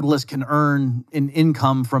capitalists can earn an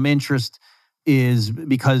income from interest is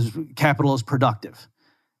because capital is productive.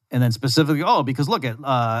 And then specifically, because look at,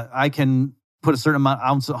 I can put a certain amount,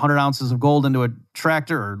 100 ounces of gold into a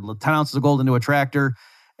tractor, or 10 ounces of gold into a tractor,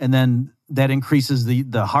 and then that increases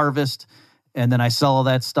the harvest. And then I sell all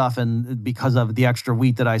that stuff, and because of the extra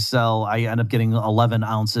wheat that I sell, I end up getting 11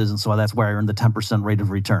 ounces, and so that's where I earn the 10% rate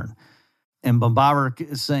of return. And Böhm-Bawerk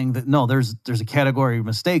is saying that, no, there's a category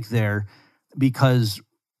mistake there, because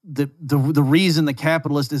the reason the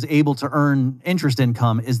capitalist is able to earn interest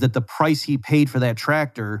income is that the price he paid for that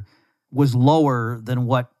tractor was lower than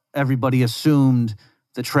what everybody assumed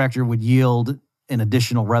the tractor would yield in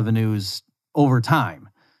additional revenues over time.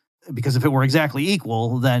 Because if it were exactly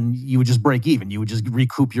equal, then you would just break even. You would just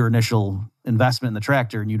recoup your initial investment in the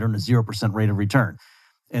tractor, and you'd earn a 0% rate of return.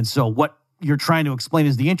 And so what you're trying to explain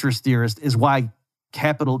as the interest theorist is why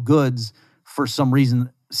capital goods, for some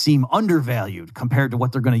reason, seem undervalued compared to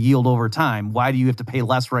what they're going to yield over time. Why do you have to pay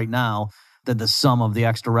less right now than the sum of the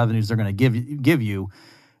extra revenues they're going to give you?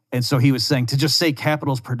 And so he was saying to just say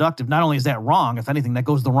capital is productive, not only is that wrong, if anything, that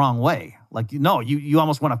goes the wrong way. Like, no, you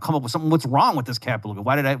almost want to come up with something. What's wrong with this capital?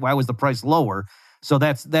 Why was the price lower? So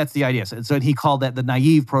that's the idea. So he called that the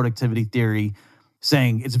naive productivity theory,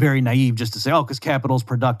 saying it's very naive just to say, because capital is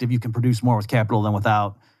productive, you can produce more with capital than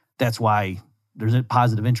without. That's why there's a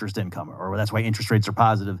positive interest income, or that's why interest rates are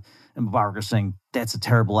positive. And Bobavik is saying that's a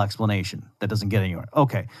terrible explanation. That doesn't get anywhere.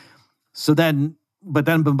 Okay. So then, but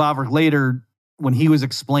then Bobavik later, when he was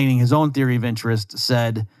explaining his own theory of interest,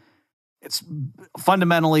 said it's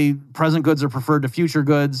fundamentally present goods are preferred to future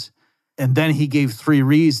goods. And then he gave 3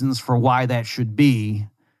 reasons for why that should be.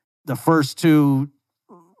 The first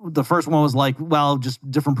one was like, well,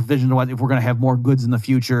 just different provision. If we're going to have more goods in the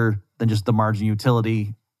future, then just the margin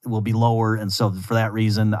utility will be lower. And so for that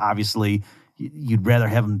reason, obviously, you'd rather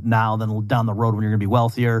have them now than down the road when you're going to be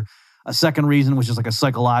wealthier. A second reason, which is like a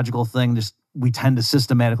psychological thing, just we tend to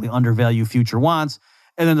systematically undervalue future wants.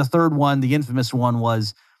 And then the third one, the infamous one,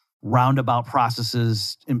 was roundabout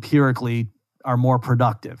processes empirically are more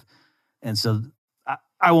productive. And so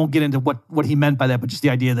I won't get into what he meant by that, but just the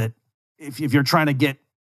idea that if you're trying to get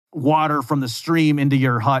water from the stream into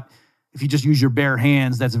your hut, if you just use your bare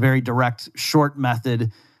hands, that's a very direct, short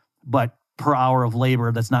method, but per hour of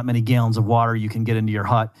labor, that's not many gallons of water you can get into your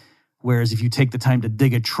hut. Whereas if you take the time to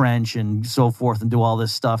dig a trench and so forth and do all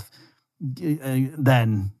this stuff,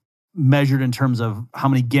 then measured in terms of how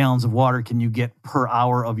many gallons of water can you get per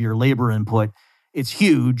hour of your labor input, it's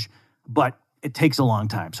huge, but it takes a long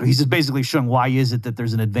time. So he's just basically showing why is it that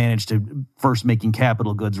there's an advantage to first making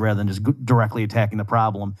capital goods rather than just directly attacking the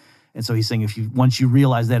problem. And so he's saying once you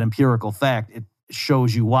realize that empirical fact, it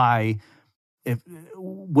shows you why.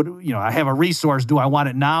 I have a resource. Do I want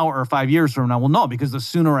it now or 5 years from now? Well, no, because the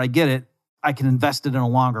sooner I get it, I can invest it in a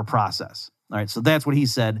longer process. All right, so that's what he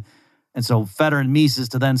said. And so Fetter and Mises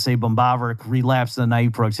to then say Bobavik relapsed to the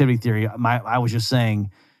naive productivity theory. I was just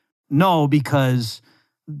saying no, because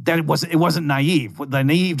that it wasn't naive. The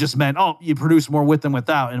naive just meant, you produce more with than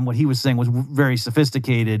without. And what he was saying was very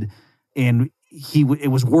sophisticated, and it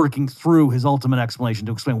was working through his ultimate explanation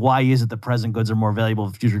to explain why is it that present goods are more valuable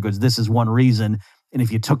than future goods. This is one reason. And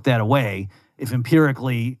if you took that away, if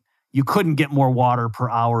empirically you couldn't get more water per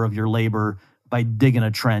hour of your labor by digging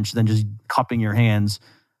a trench than just cupping your hands,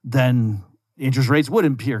 then interest rates would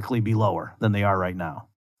empirically be lower than they are right now.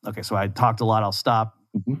 Okay, so I talked a lot. I'll stop.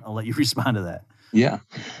 Mm-hmm. I'll let you respond to that. Yeah.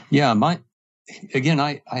 I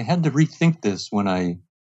had to rethink this when I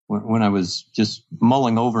was just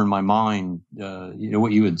mulling over in my mind,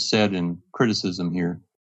 what you had said in criticism here.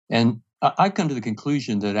 And I've come to the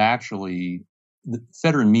conclusion that actually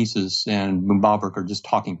Fetter and Mises and Bobavik are just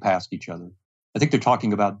talking past each other. I think they're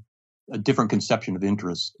talking about a different conception of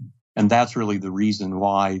interest. And that's really the reason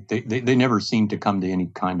why they never seem to come to any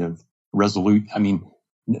kind of resolute. I mean,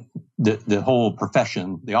 the whole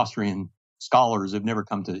profession, the Austrian scholars have never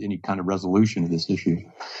come to any kind of resolution of this issue.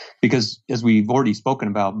 Because as we've already spoken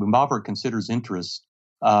about, Bobavik considers interest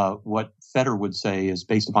what Fetter would say is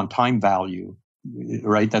based upon time value,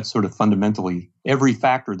 right? That's sort of fundamentally every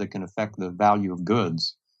factor that can affect the value of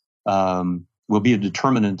goods will be a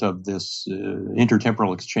determinant of this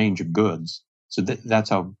intertemporal exchange of goods. So that's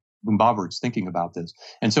how Bavarik's thinking about this.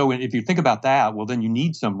 And so if you think about that, well, then you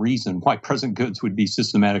need some reason why present goods would be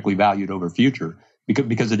systematically valued over future,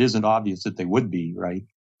 because it isn't obvious that they would be, right?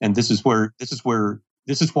 And this is why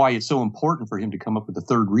it's so important for him to come up with a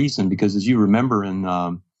third reason, because as you remember,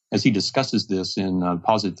 as he discusses this in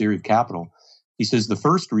Positive Theory of Capital, he says the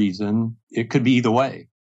first reason, it could be either way.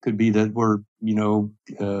 It could be that we're,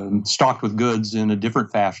 stocked with goods in a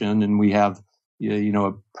different fashion, and we have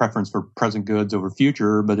a preference for present goods over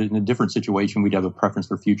future, but in a different situation, we'd have a preference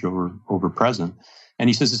for future over present. And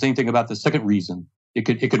he says the same thing about the second reason. It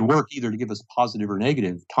could work either to give us positive or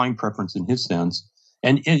negative time preference in his sense.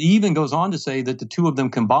 And it even goes on to say that the two of them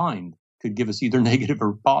combined could give us either negative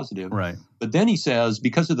or positive. Right. But then he says,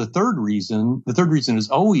 because of the third reason is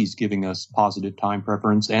always giving us positive time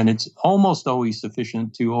preference, and it's almost always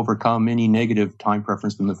sufficient to overcome any negative time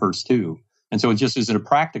preference from the first two. And so it just is a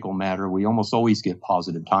practical matter, we almost always get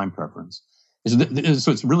positive time preference. So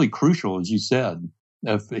it's really crucial, as you said.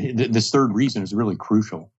 This third reason is really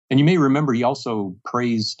crucial. And you may remember he also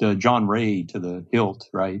praised John Ray to the hilt,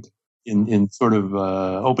 right? In sort of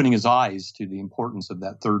opening his eyes to the importance of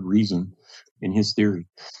that third reason in his theory.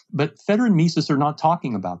 But Fetter and Mises are not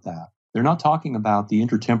talking about that. They're not talking about the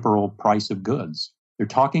intertemporal price of goods. They're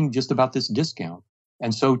talking just about this discount.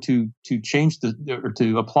 And so to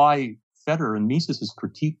apply Fetter and Mises'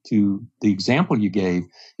 critique to the example you gave,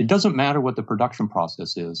 it doesn't matter what the production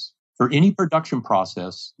process is. For any production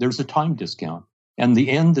process, there's a time discount. And the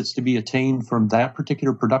end that's to be attained from that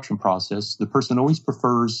particular production process, the person always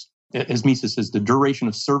prefers, as Mises says, the duration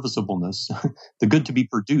of serviceableness, the good to be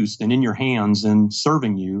produced and in your hands and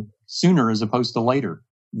serving you sooner as opposed to later.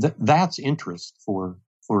 That's interest for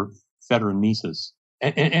Fetter and Mises.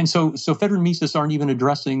 And so Fetter and Mises aren't even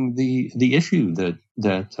addressing the issue that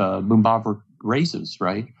Bobavik raises,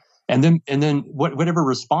 right? And then whatever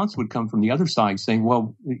response would come from the other side saying,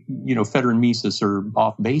 well, Fetter and Mises are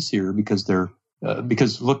off base here because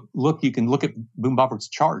because look, you can look at Boom-Bobbert's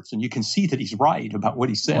charts and you can see that he's right about what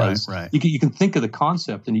he says. Right. You can think of the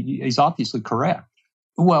concept and he's obviously correct.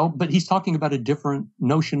 Well, but he's talking about a different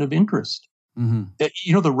notion of interest.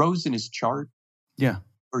 Mm-hmm. The rows in his chart. Yeah.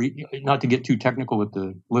 Or not to get too technical with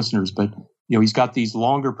the listeners, but he's got these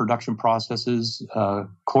longer production processes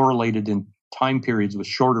correlated in time periods with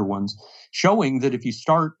shorter ones, showing that if you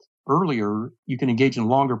start earlier, you can engage in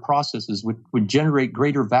longer processes which would generate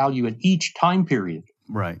greater value at each time period.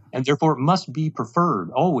 Right. And therefore, it must be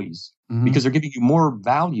preferred always because they're giving you more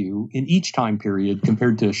value in each time period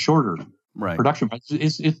compared to shorter production.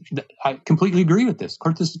 I completely agree with this.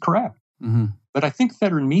 This is correct. Mm-hmm. But I think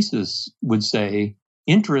Fetter and Mises would say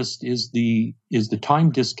interest is the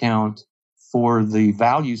time discount for the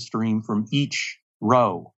value stream from each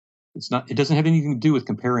row. It doesn't have anything to do with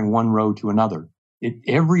comparing one row to another.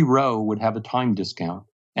 Every row would have a time discount,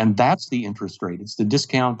 and that's the interest rate. It's the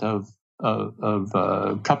discount of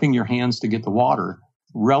cupping your hands to get the water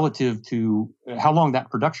relative to how long that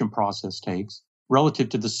production process takes, relative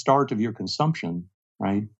to the start of your consumption,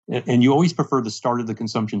 right? And you always prefer the start of the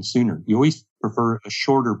consumption sooner. You always prefer a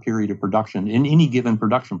shorter period of production in any given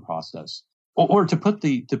production process. Or to put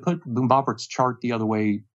Boom-Bobbert's chart the other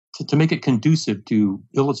way, to make it conducive to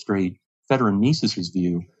illustrate Fetter and Mises'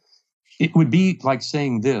 view, it would be like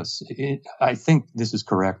saying this. I think this is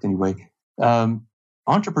correct anyway.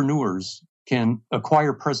 Entrepreneurs can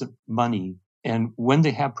acquire present money, and when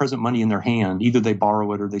they have present money in their hand, either they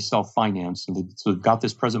borrow it or they self-finance. So they've got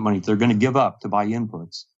this present money they're going to give up to buy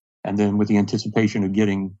inputs, and then with the anticipation of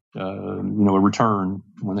getting a return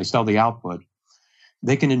when they sell the output,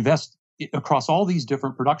 they can invest across all these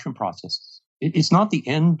different production processes. It's not the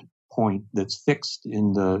end point that's fixed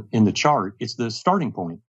in the chart. It's the starting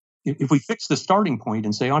point. If we fix the starting point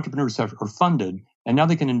and say entrepreneurs are funded, and now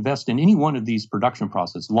they can invest in any one of these production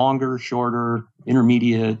processes, longer, shorter,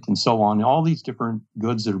 intermediate, and so on, all these different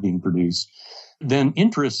goods that are being produced, then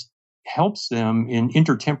interest helps them in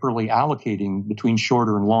intertemporally allocating between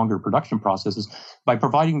shorter and longer production processes by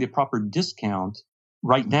providing the proper discount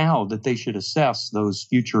right now that they should assess those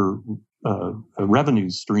future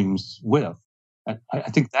revenue streams with.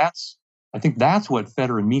 I think that's what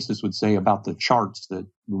Fetter and Mises would say about the charts that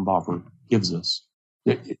Boom-Bobber gives us.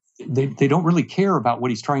 They don't really care about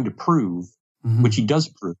what he's trying to prove, which he does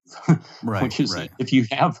prove. Which is if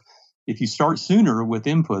you start sooner with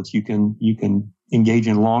inputs, you can engage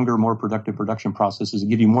in longer, more productive production processes and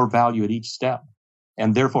give you more value at each step,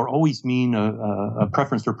 and therefore always mean a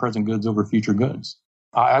preference for present goods over future goods.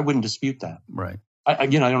 I wouldn't dispute that. Right. I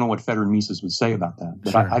don't know what Fetter and Mises would say about that,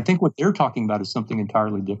 but sure. I think what they're talking about is something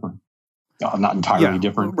entirely different. Not entirely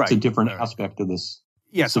different. Right. It's a different aspect of this.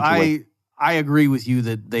 Yes, I agree with you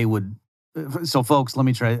that they would. So, folks, let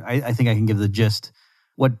me try. I think I can give the gist.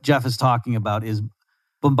 What Jeff is talking about is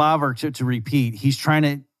Boom-Bobber, to repeat, he's trying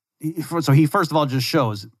to. So he first of all just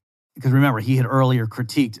shows, because remember, he had earlier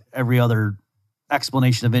critiqued every other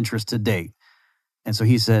explanation of interest to date. And so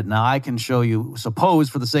he said, now I can show you, suppose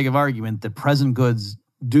for the sake of argument, that present goods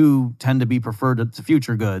do tend to be preferred to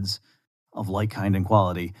future goods of like kind and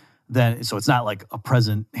quality. Then, so it's not like a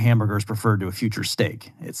present hamburger is preferred to a future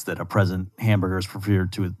steak. It's that a present hamburger is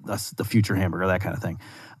preferred to the future hamburger, that kind of thing.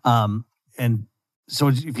 And so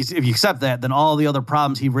if you accept that, then all the other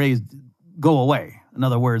problems he raised go away. In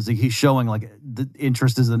other words, he's showing like the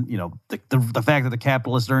interest is in, the fact that the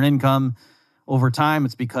capitalists earn income over time.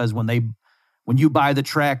 It's because when you buy the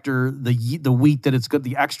tractor, the wheat that it's good,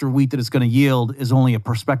 the extra wheat that it's going to yield is only a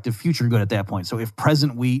prospective future good at that point. So if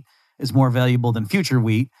present wheat is more valuable than future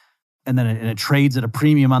wheat, and then it trades at a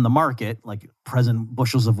premium on the market, like present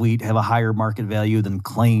bushels of wheat have a higher market value than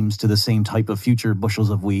claims to the same type of future bushels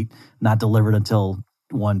of wheat not delivered until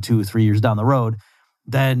 1, 2, 3 years down the road,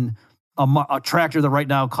 then a tractor that right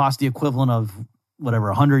now costs the equivalent of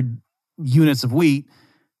 100 units of wheat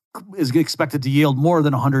is expected to yield more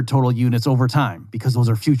than 100 total units over time because those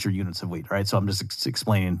are future units of wheat, right? So I'm just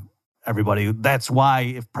explaining everybody. That's why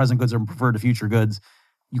if present goods are preferred to future goods,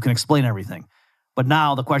 you can explain everything. But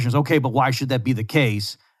now the question is, okay, but why should that be the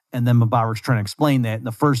case? And then Bobar's trying to explain that. And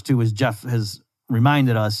the first two, as Jeff has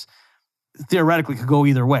reminded us, theoretically could go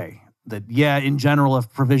either way. That, yeah, in general,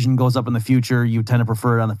 if provision goes up in the future, you tend to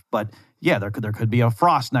prefer it but yeah, there could be a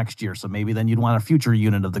frost next year. So maybe then you'd want a future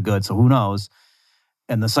unit of the good. So who knows?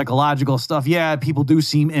 And the psychological stuff, yeah, people do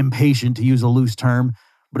seem impatient, to use a loose term.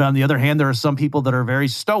 But on the other hand, there are some people that are very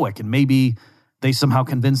stoic, and maybe they somehow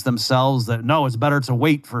convince themselves that, no, it's better to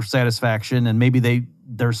wait for satisfaction, and maybe they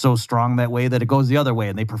they're so strong that way that it goes the other way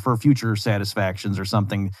and they prefer future satisfactions or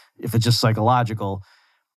something if it's just psychological.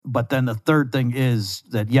 But then the third thing is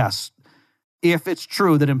that, yes, if it's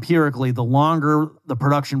true that empirically, the longer the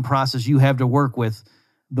production process you have to work with,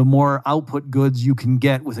 the more output goods you can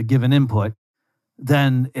get with a given input,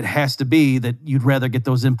 then it has to be that you'd rather get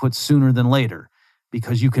those inputs sooner than later.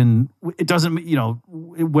 Because it doesn't,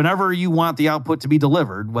 whenever you want the output to be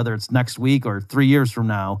delivered, whether it's next week or 3 years from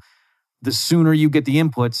now, the sooner you get the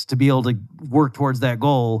inputs to be able to work towards that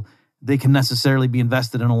goal, they can necessarily be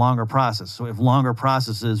invested in a longer process. So if longer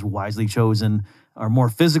processes, wisely chosen, are more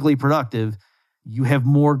physically productive, you have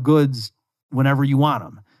more goods whenever you want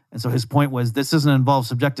them. And so his point was, this doesn't involve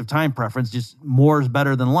subjective time preference, just more is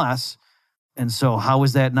better than less. And so how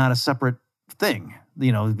is that not a separate thing?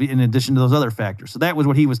 In addition to those other factors. So that was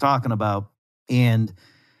what he was talking about. And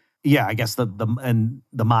yeah, I guess the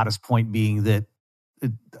modest point being that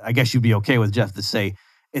I guess you'd be okay with Jeff to say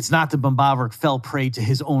it's not that Böhm-Bawerk fell prey to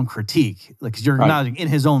his own critique. Like, because you're acknowledging in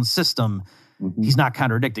his own system, he's not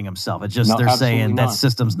contradicting himself. It's just they're saying that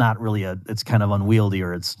system's not really it's kind of unwieldy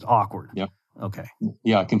or it's awkward. Yeah. Okay.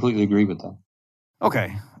 Yeah, I completely agree with that.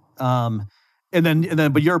 Okay. And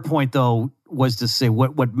then, but your point though was to say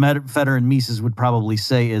what Feder and Mises would probably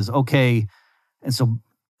say is okay. And so,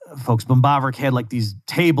 folks, Böhm-Bawerk had like these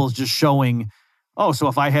tables just showing, so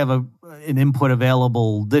if I have an input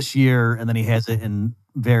available this year, and then he has it in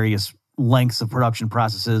various lengths of production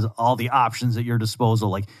processes, all the options at your disposal,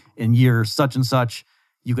 like in year such and such,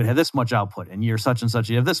 you could have this much output. In year such and such,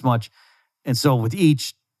 you have this much. And so with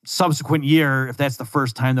each subsequent year, if that's the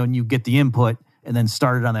first time then you get the input and then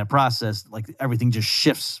started on that process, like everything just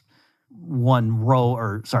shifts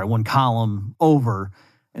one column over.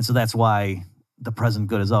 And so that's why the present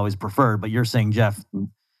good is always preferred. But you're saying, Jeff,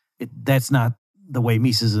 that's not the way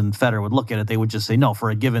Mises and Feder would look at it. They would just say, no, for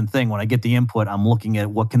a given thing, when I get the input, I'm looking at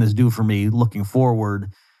what can this do for me looking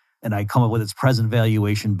forward, and I come up with its present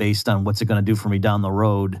valuation based on what's it going to do for me down the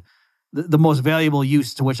road. The most valuable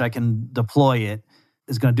use to which I can deploy it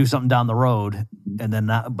is going to do something down the road, and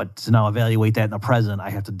then but to now evaluate that in the present, I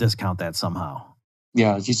have to discount that somehow.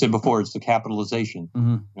 Yeah, as you said before, it's the capitalization,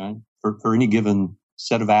 right? For any given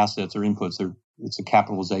set of assets or inputs, it's a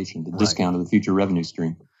capitalization, the discount of the future revenue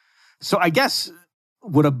stream. So I guess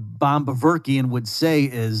what a Böhm-Bawerkian would say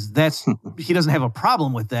is he doesn't have a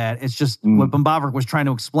problem with that. It's just what Böhm-Bawerk was trying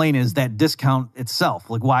to explain is that discount itself.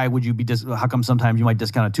 Like, why would you how come sometimes you might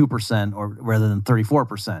discount at 2% or rather than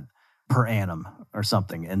 34% per annum or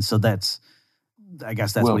something? And so I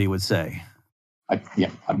guess that's what he would say.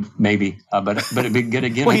 Maybe, but it'd be good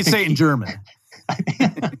again. Well, he'd say it in German.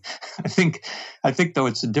 I think though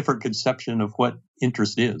it's a different conception of what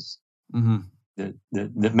interest is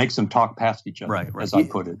that makes them talk past each other. Right. As I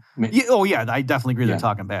put it. I definitely agree. They're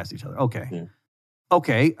talking past each other. Okay. Yeah.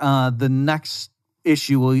 Okay. The next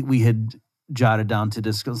issue we had jotted down to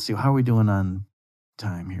discuss. Let's see, how are we doing on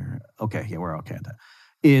time here? Okay. Yeah, we're okay at that.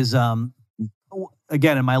 Is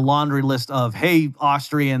again, in my laundry list of, hey,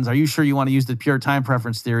 Austrians, are you sure you want to use the pure time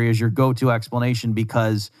preference theory as your go-to explanation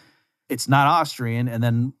because it's not Austrian? And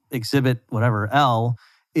then exhibit whatever L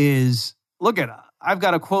is, I've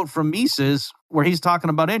got a quote from Mises where he's talking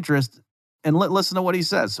about interest, and listen to what he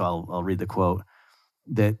says. So I'll read the quote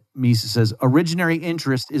that Mises says, originary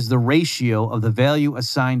interest is the ratio of the value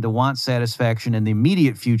assigned to want satisfaction in the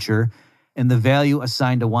immediate future and the value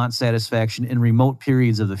assigned to want satisfaction in remote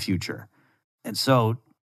periods of the future. And so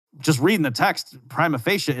just reading the text, prima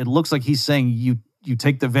facie, it looks like he's saying you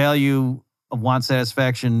take the value of want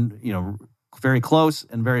satisfaction, very close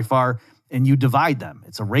and very far, and you divide them.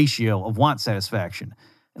 It's a ratio of want satisfaction.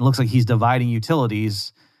 It looks like he's dividing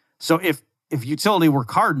utilities. So if utility were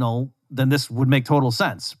cardinal, then this would make total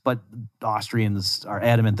sense. But Austrians are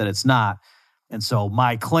adamant that it's not. And so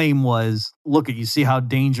my claim was, you see how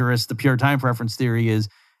dangerous the pure time preference theory is.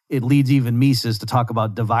 It leads even Mises to talk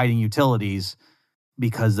about dividing utilities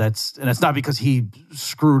because it's not because he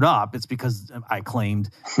screwed up. It's because I claimed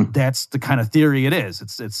that's the kind of theory it is.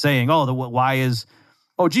 It's saying, why is,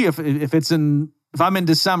 if I'm in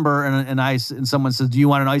December and someone says, do you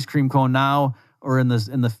want an ice cream cone now or in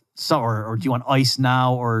the summer, or do you want ice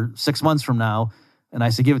now or 6 months from now? And I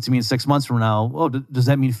say, give it to me in 6 months from now. Does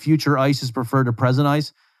that mean future ice is preferred to present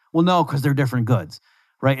ice? Well, no, because they're different goods,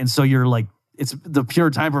 right? And so you're like, it's the pure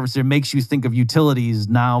time preference theory makes you think of utilities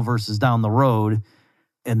now versus down the road,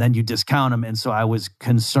 and then you discount them. And so I was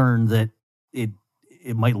concerned that it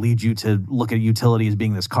might lead you to look at utility as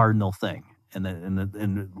being this cardinal thing. And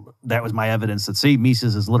that was my evidence that, see,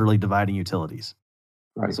 Mises is literally dividing utilities.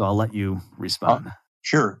 Right. So I'll let you respond.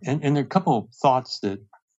 Sure. And there are a couple of thoughts that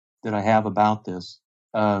I have about this.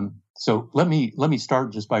 So let me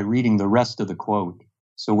start just by reading the rest of the quote.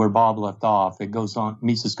 So where Bob left off, it goes on,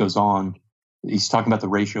 Mises goes on, he's talking about the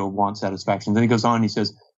ratio of want satisfaction. Then he goes on and he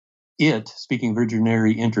says, it, speaking of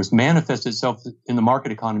originary interest, manifests itself in the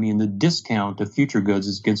market economy in the discount of future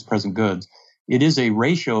goods against present goods. It is a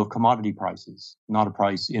ratio of commodity prices, not a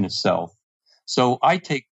price in itself. So I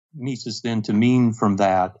take Mises then to mean from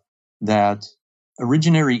that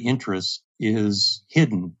originary interest is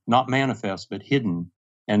hidden, not manifest, but hidden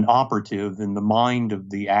and operative in the mind of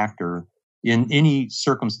the actor in any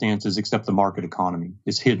circumstances except the market economy.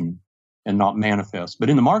 Is hidden and not manifest. But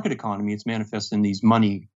in the market economy, it's manifest in these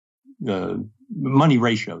money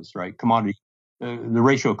ratios, right? Commodity, the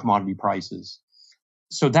ratio of commodity prices.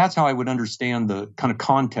 So that's how I would understand the kind of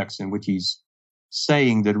context in which he's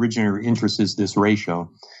saying that originary interest is this ratio.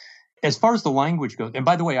 As far as the language goes, and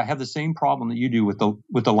by the way, I have the same problem that you do with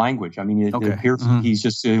the language. I mean, it appears he's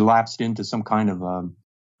just lapsed into some kind of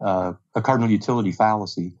a cardinal utility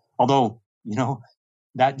fallacy. Although,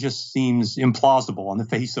 that just seems implausible on the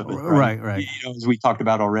face of it. Right. As we talked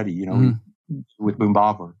about already, with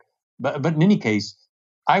Boom-Bob work. But in any case,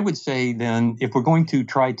 I would say then, if we're going to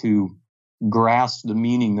try to grasp the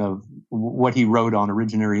meaning of what he wrote on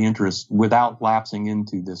originary interest without lapsing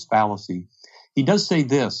into this fallacy, he does say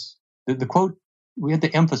this. The quote, we have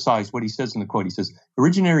to emphasize what he says in the quote. He says,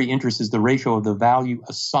 originary interest is the ratio of the value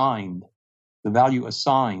assigned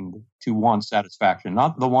to want satisfaction,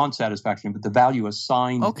 not the want satisfaction, but the value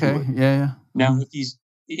assigned to it. Yeah. Now,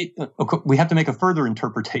 we have to make a further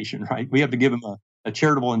interpretation, right? We have to give him a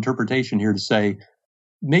charitable interpretation here to say,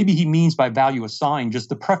 maybe he means by value assigned just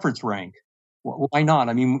the preference rank. Why not?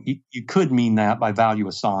 I mean, you could mean that by value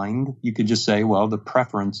assigned. You could just say, well, the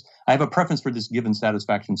preference, I have a preference for this given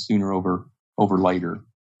satisfaction sooner over later,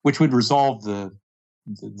 which would resolve the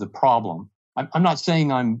problem. I'm not saying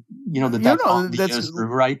that's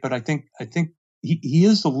right, but I think he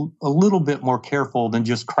is a little bit more careful than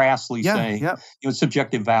just crassly saying,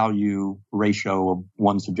 subjective value ratio of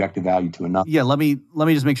one subjective value to another. Yeah, let me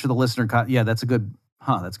just make sure the listener that's a good.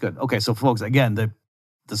 That's good. Okay, so folks, again, the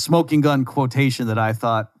smoking gun quotation that I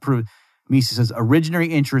thought proved, Mises says, originary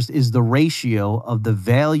interest is the ratio of the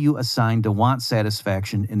value assigned to want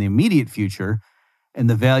satisfaction in the immediate future and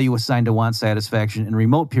the value assigned to want satisfaction in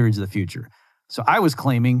remote periods of the future. So I was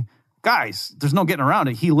claiming, guys, there's no getting around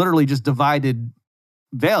it. He literally just divided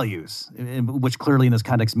values, which clearly in this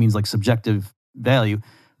context means like subjective value.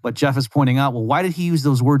 But Jeff is pointing out, well, why did he use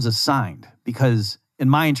those words assigned? Because in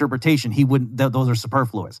my interpretation, he wouldn't. Those are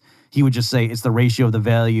superfluous. He would just say it's the ratio of the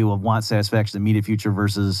value of want satisfaction in the immediate future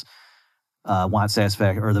versus want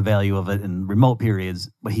satisfaction, or the value of it in remote periods.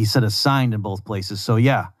 But he said assigned in both places. So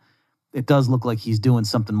yeah, it does look like he's doing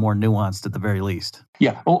something more nuanced at the very least.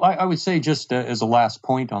 Yeah. Well, I would say just as a last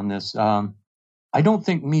point on this, I don't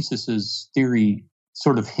think Mises's theory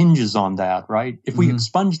sort of hinges on that. Right. If we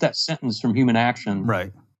expunge that sentence from human action,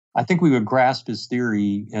 right, I think we would grasp his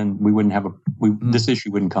theory, and we wouldn't have this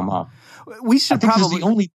issue wouldn't come up. We should this probably is the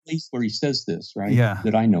only place where he says this, right? Yeah.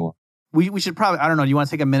 That I know of. We should probably, I don't know. Do you want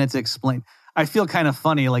to take a minute to explain? I feel kind of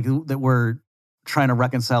funny, like that we're trying to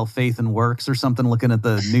reconcile faith and works or something, looking at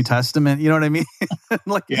the New Testament. You know what I mean?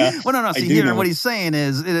 Well, no. See, here, what he's saying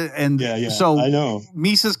is, so I know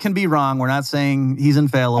Mises can be wrong. We're not saying he's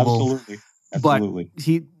infallible. Absolutely.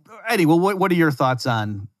 But Eddie, well, what are your thoughts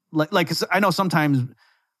on, like, 'cause I know sometimes,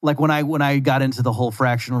 like when I got into the whole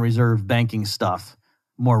fractional reserve banking stuff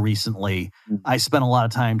more recently, I spent a lot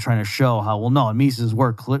of time trying to show how, well, no, in Mises'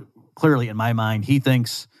 work, clearly in my mind, he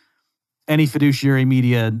thinks any fiduciary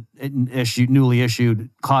media newly issued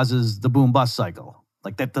causes the boom bust cycle.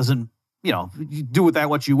 Like that doesn't, you do with that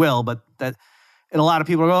what you will, but that, and a lot of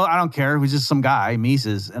people go, I don't care, it was just some guy,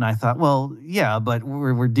 Mises. And I thought, well, yeah, but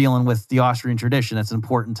we're dealing with the Austrian tradition. It's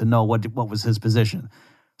important to know what was his position.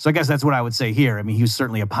 So I guess that's what I would say here. I mean, he was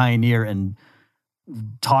certainly a pioneer and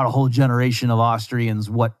taught a whole generation of Austrians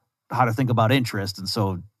how to think about interest. And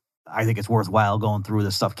so I think it's worthwhile going through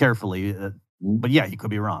this stuff carefully. But yeah, he could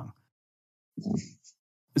be wrong.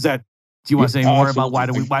 Do you want to say more about why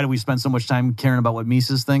do we spend so much time caring about what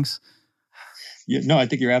Mises thinks? Yeah, no, I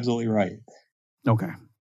think you're absolutely right. Okay.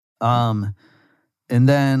 And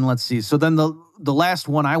then let's see. So then the last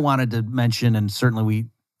one I wanted to mention, and certainly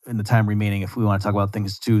in the time remaining, if we want to talk about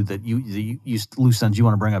things too that you loose ends you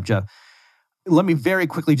want to bring up, Jeff. Let me very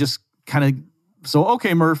quickly just kind of, so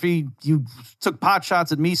okay, Murphy, you took pot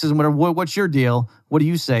shots at Mises and whatever. What's your deal? What do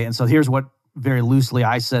you say? And so here's what very loosely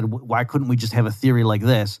I said. Why couldn't we just have a theory like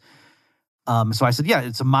this? So I said, yeah,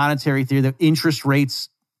 it's a monetary theory. The interest rates,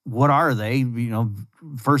 what are they?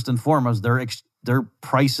 First and foremost, they're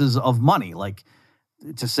prices of money. Like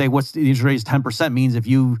to say what's the interest rate is 10% means if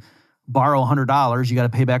you borrow $100, you got to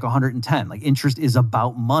pay back 110. Like interest is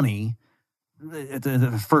about money at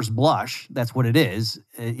the first blush. That's what it is.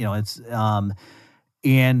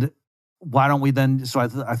 And why don't we then, so I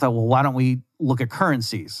thought, well, why don't we look at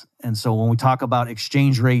currencies? And so when we talk about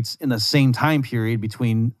exchange rates in the same time period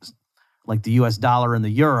between like the US dollar and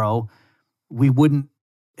the euro, we wouldn't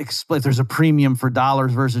explain, if there's a premium for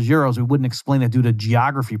dollars versus euros, we wouldn't explain that due to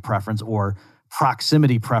geography preference or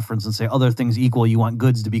proximity preference and say other things equal, you want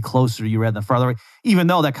goods to be closer to you rather than farther away, even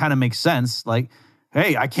though that kind of makes sense. Like,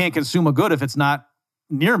 hey, I can't consume a good if it's not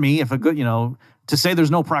near me. If a good, to say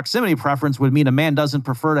there's no proximity preference would mean a man doesn't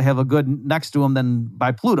prefer to have a good next to him than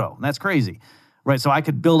by Pluto. And that's crazy, right? So I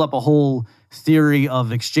could build up a whole theory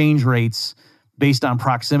of exchange rates based on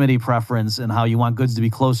proximity preference and how you want goods to be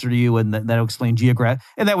closer to you, and that'll explain geography.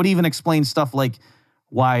 And that would even explain stuff like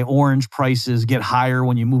why orange prices get higher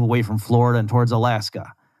when you move away from Florida and towards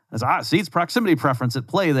Alaska. See, it's proximity preference at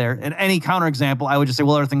play there. And any counterexample, I would just say,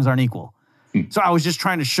 well, other things aren't equal. So I was just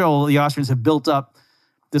trying to show the Austrians have built up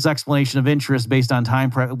this explanation of interest based on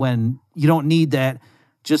time when you don't need that.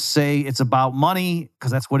 Just say it's about money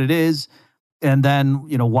because that's what it is. And then,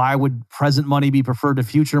 why would present money be preferred to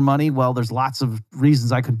future money? Well, there's lots of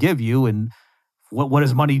reasons I could give you. And what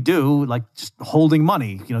does money do? Like just holding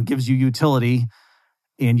money, gives you utility.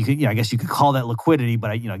 And you could, I guess you could call that liquidity.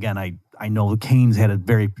 But I know Keynes had a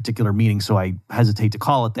very particular meaning, so I hesitate to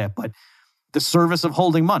call it that. But the service of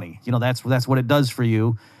holding money, that's what it does for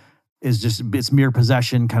you. Is just its mere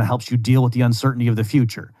possession kind of helps you deal with the uncertainty of the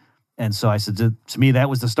future. And so I said, to me, that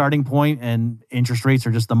was the starting point, and interest rates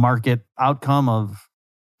are just the market outcome of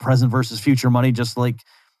present versus future money, just like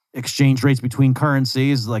exchange rates between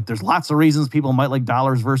currencies. Like there's lots of reasons people might like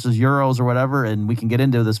dollars versus euros or whatever, and we can get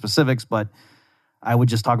into the specifics, but I would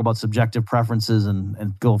just talk about subjective preferences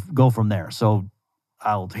and go from there. So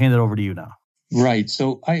I'll hand it over to you now. Right.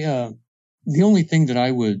 So the only thing that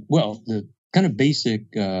the kind of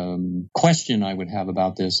basic question I would have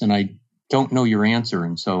about this, and I don't know your answer,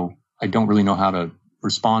 and so I don't really know how to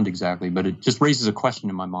respond exactly, but it just raises a question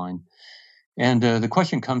in my mind. And the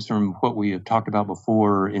question comes from what we have talked about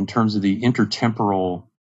before in terms of the intertemporal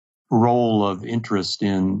role of interest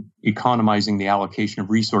in economizing the allocation of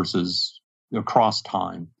resources across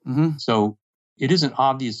time. Mm-hmm. So it isn't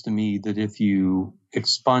obvious to me that if you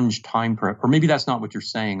expunge time or maybe that's not what you're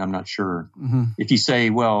saying, I'm not sure. Mm-hmm. If you say,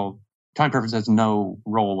 well, time preference has no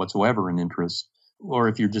role whatsoever in interest, or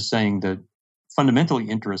if you're just saying that fundamentally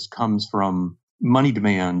interest comes from money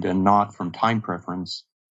demand and not from time preference.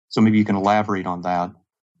 So maybe you can elaborate on that.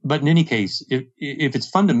 But in any case, if it's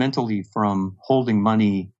fundamentally from holding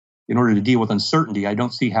money in order to deal with uncertainty, I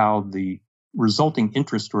don't see how the resulting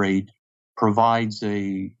interest rate provides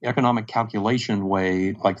a economic calculation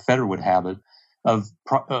way, like Feder would have it, of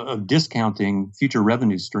discounting future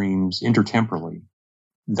revenue streams intertemporally.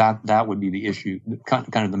 That would be the issue, kind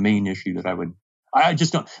of the main issue that I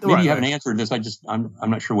just don't. Maybe you haven't answered this. I'm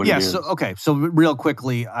not sure what it is. So real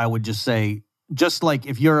quickly, I would just say, just like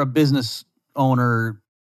if you're a business owner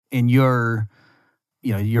and you're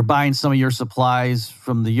buying some of your supplies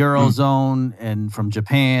from the Eurozone and from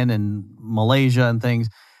Japan and Malaysia and things,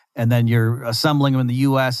 and then you're assembling them in the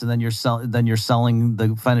U.S. and then you're selling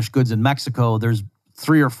the finished goods in Mexico. There's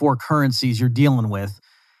 3 or 4 currencies you're dealing with.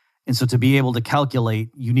 And so to be able to calculate,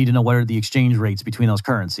 you need to know what are the exchange rates between those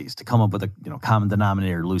currencies to come up with a common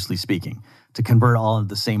denominator, loosely speaking, to convert all of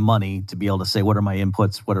the same money, to be able to say, what are my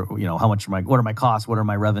inputs? What are my costs? What are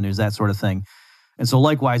my revenues? That sort of thing. And so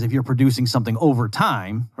likewise, if you're producing something over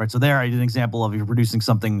time, right? So there I did an example of you're producing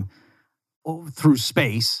something through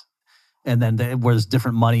space, and then where there's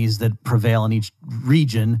different monies that prevail in each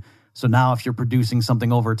region. So now if you're producing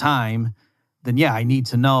something over time, then I need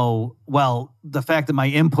to know, well, the fact that my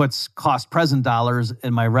inputs cost present dollars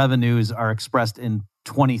and my revenues are expressed in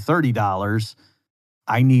 $20-30,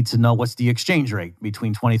 I need to know what's the exchange rate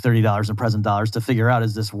between $20-30 and present dollars to figure out,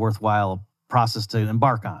 is this worthwhile process to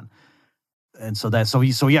embark on? And so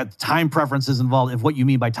time preference is involved. If what you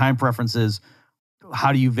mean by time preference is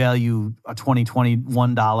how do you value a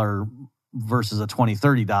 $20-21 versus a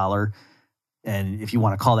 $20-30, and if you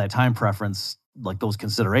want to call that time preference, like those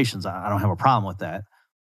considerations, I don't have a problem with that.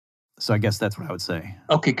 So I guess that's what I would say.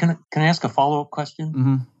 Okay, can I ask a follow-up question?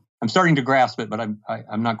 Mm-hmm. I'm starting to grasp it, but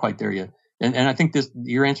I'm not quite there yet. And I think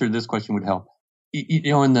your answer to this question would help.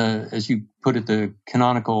 In as you put it, the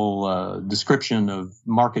canonical description of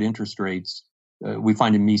market interest rates we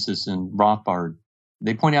find in Mises and Rothbard,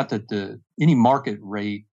 they point out that any market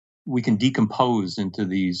rate we can decompose into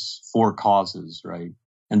these 4 causes, right?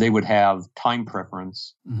 And they would have time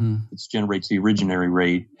preference, which generates the originary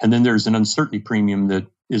rate. And then there's an uncertainty premium that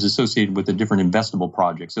is associated with a different investable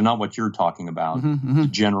project. So not what you're talking about, the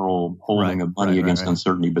general holding of money against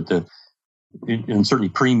uncertainty, but the uncertainty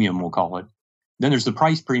premium, we'll call it. Then there's the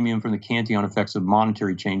price premium from the Cantillon effects of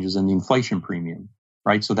monetary changes and the inflation premium,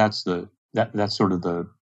 right? So that's sort of the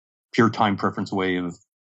pure time preference way of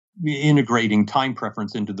integrating time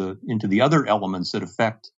preference into the other elements that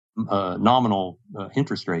affect nominal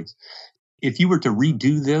interest rates. If you were to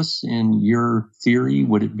redo this in your theory,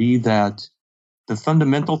 would it be that the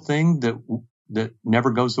fundamental thing that never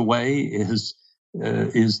goes away is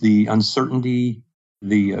the uncertainty,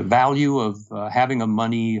 the value of having a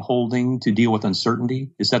money holding to deal with uncertainty?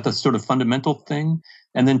 Is that the sort of fundamental thing?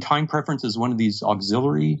 And then time preference is one of these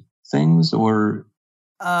auxiliary things, or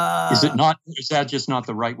is it not? Is that just not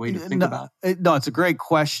the right way to think about it? No, it's a great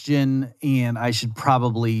question, and I should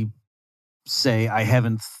probably say I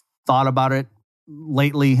haven't thought about it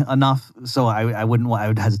lately enough, so I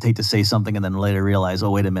would hesitate to say something and then later realize,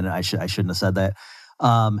 oh, wait a minute, I shouldn't have said that.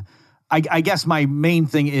 I guess my main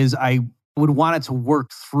thing is I would want it to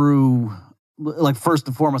work through, like, first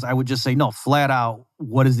and foremost, I would just say, no, flat out,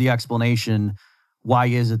 what is the explanation? Why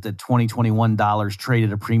is it that $2021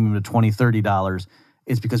 traded a premium to $2030?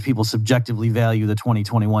 It's because people subjectively value the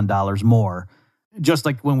 $2021 more. Just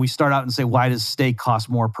like when we start out and say, why does steak cost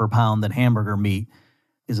more per pound than hamburger meat?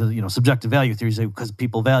 Is a subjective value theory, say because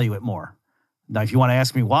people value it more. Now, if you want to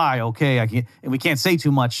ask me why, okay, I can't, and we can't say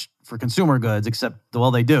too much for consumer goods, except,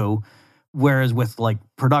 well, they do. Whereas with like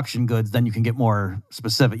production goods, then you can get more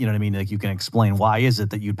specific. You know what I mean? Like you can explain why is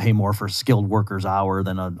it that you'd pay more for a skilled worker's hour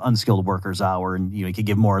than an unskilled worker's hour, and you could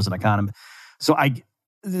give more as an economist. So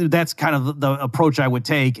that's kind of the approach I would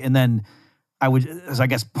take, and then I would, as I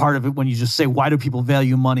guess part of it, when you just say why do people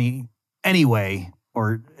value money anyway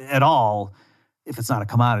or at all, if it's not a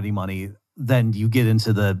commodity money, then you get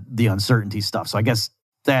into the uncertainty stuff. So I guess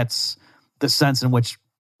that's the sense in which,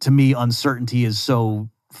 to me, uncertainty is so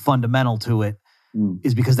fundamental to it,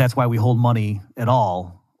 is because that's why we hold money at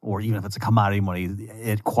all, or even if it's a commodity money,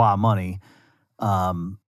 it qua money.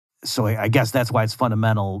 So I guess that's why it's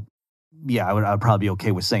fundamental. Yeah, I would probably be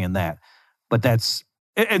okay with saying that. But that's,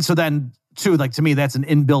 and so then too, like to me, that's an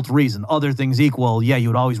inbuilt reason. Other things equal, yeah, you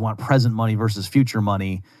would always want present money versus future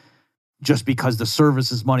money. Just because the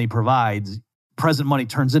services money provides, present money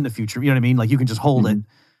turns into future. You know what I mean? Like you can just hold it.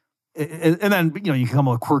 And then, you can come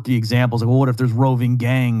up with quirky examples. Like, well, what if there's roving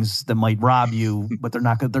gangs that might rob you, but they're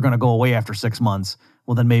going to go away after 6 months?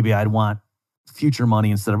 Well, then maybe I'd want future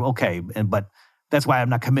money instead of, okay. But that's why I'm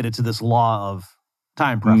not committed to this law of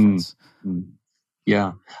time preference.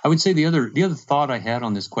 Yeah. I would say the other thought I had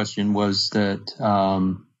on this question was that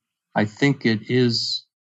I think it is,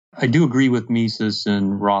 I do agree with Mises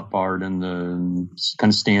and Rothbard and the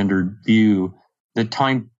kind of standard view that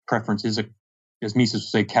time preference is as Mises would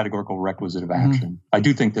say, categorical requisite of action. I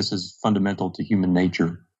do think this is fundamental to human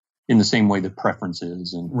nature in the same way that preference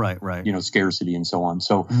is, and right. Scarcity and so on.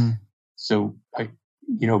 So,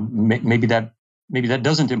 maybe that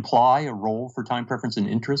doesn't imply a role for time preference and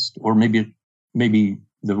interest, or maybe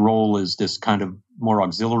the role is this kind of more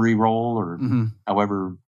auxiliary role, or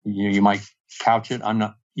however you might couch it. I'm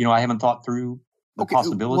not. I haven't thought through the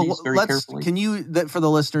possibilities very carefully. Can you, for the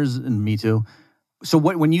listeners and me too? So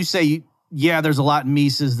when you say, yeah, there's a lot in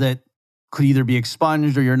Mises that could either be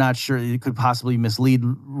expunged or you're not sure, it could possibly mislead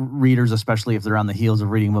readers, especially if they're on the heels of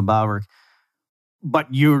reading von Bauwerk. But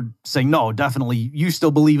you're saying, no, definitely, you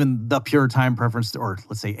still believe in the pure time preference, or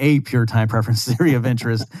let's say a pure time preference theory of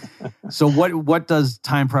interest. So what does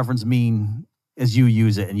time preference mean as you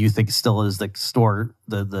use it, and you think still is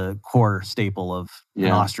the core staple of an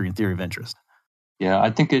Austrian theory of interest? Yeah,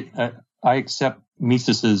 I think I accept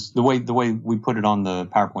Mises's the way we put it on the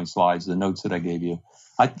PowerPoint slides, the notes that I gave you.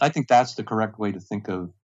 I think that's the correct way to think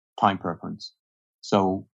of time preference.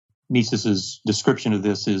 So Mises's description of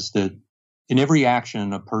this is that in every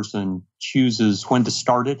action, a person chooses when to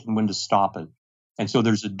start it and when to stop it. And so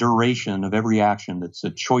there's a duration of every action that's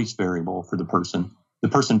a choice variable for the person. The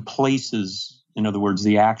person places, in other words,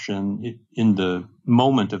 the action in the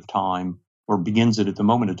moment of time, or begins it at the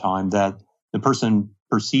moment of time that the person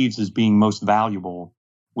perceives as being most valuable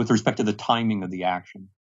with respect to the timing of the action.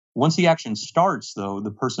 Once the action starts, though,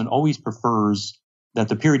 the person always prefers that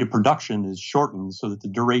the period of production is shortened so that the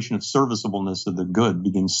duration of serviceableness of the good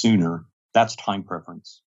begins sooner. That's time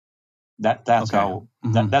preference. That's okay. How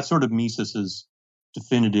that's sort of Mises's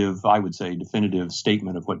definitive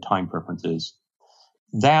statement of what time preference is.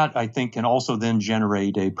 That, I think, can also then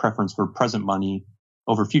generate a preference for present money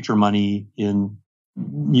over future money in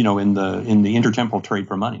the intertemporal trade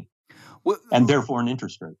for money, and therefore an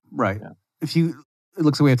interest rate. Right. Yeah. It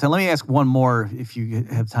looks like we have time. Let me ask one more, if you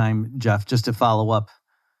have time, Jeff, just to follow up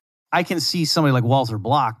I can see somebody like Walter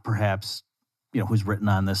Block, perhaps, who's written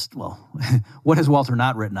on this. Well, what has Walter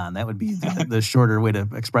not written on? That would be the shorter way to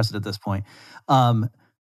express it at this point.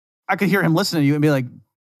 I could hear him listening to you and be like,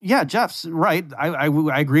 yeah, Jeff's right. I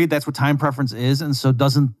agree that's what time preference is. And so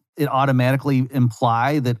doesn't it automatically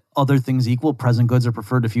imply that other things equal, present goods are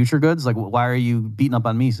preferred to future goods? Like, why are you beating up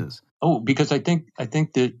on Mises? Oh, because I think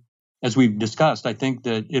that, as we've discussed, I think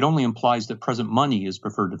that it only implies that present money is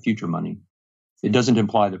preferred to future money. It doesn't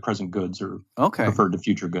imply that present goods are preferred to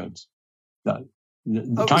future goods.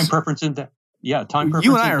 The time preference in that, time preference.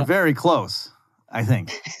 You and I are very close, I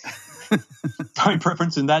think. Time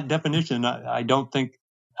preference in that definition, I don't think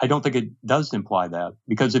it does imply that,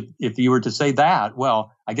 because if you were to say that,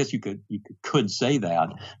 well, I guess you could say that,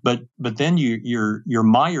 but then you're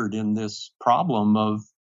mired in this problem of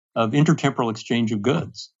intertemporal exchange of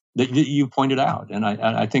goods that you pointed out, and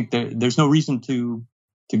I think that there's no reason to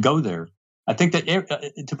go there. I think that,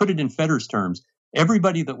 to put it in Fetter's terms,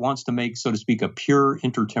 everybody that wants to make, so to speak, a pure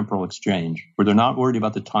intertemporal exchange where they're not worried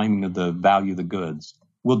about the timing of the value of the goods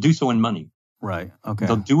will do so in money. Right. Okay.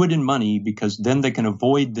 They'll do it in money because then they can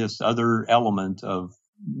avoid this other element of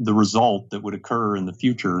the result that would occur in the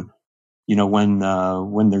future. When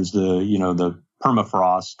there's the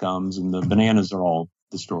permafrost comes and the bananas are all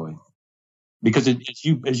destroyed. Because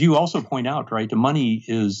as you also point out, right, the money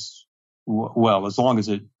is, well, as long as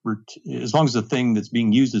the thing that's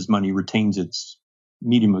being used as money retains its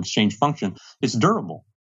medium of exchange function, it's durable.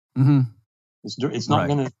 Mm-hmm. It's not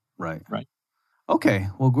going to. Right. Right. Okay.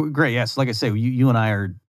 Well, great. Yes. Like I say, you and I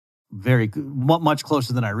are much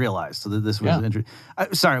closer than I realized. So this was interesting.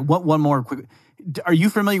 Sorry. One more quick. Are you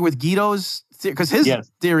familiar with Guido's theory? Because his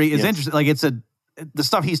theory is interesting. Like the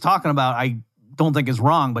stuff he's talking about, I don't think is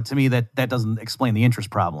wrong, but to me that doesn't explain the interest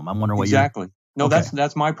problem. I'm wondering what exactly. No,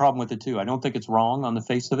 that's my problem with it too. I don't think it's wrong on the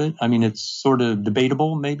face of it. I mean, it's sort of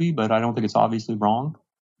debatable maybe, but I don't think it's obviously wrong.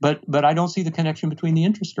 But I don't see the connection between the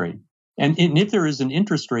interest rate. And if there is an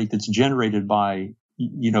interest rate that's generated by,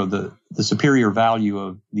 the superior value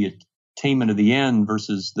of the attainment of the end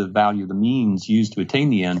versus the value of the means used to attain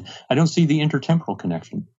the end, I don't see the intertemporal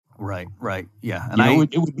connection. Right. Yeah. And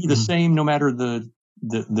it would be the same no matter the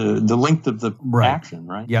length of the action,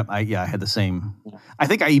 right? Yep. I had the same. Yeah. I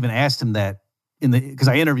think I even asked him that because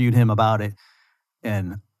I interviewed him about it,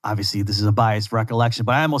 and obviously this is a biased recollection,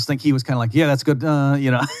 but I almost think he was kind of like, yeah, that's good, So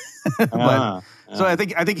I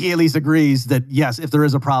think he at least agrees that, yes, if there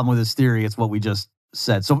is a problem with his theory, it's what we just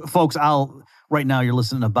said. So, folks, right now you're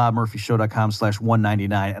listening to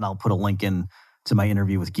bobmurphyshow.com/199, and I'll put a link in to my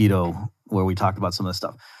interview with Guido where we talked about some of this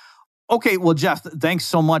stuff. Okay, well, Jeff, thanks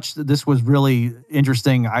so much. This was really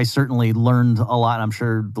interesting. I certainly learned a lot. I'm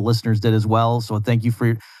sure the listeners did as well. So thank you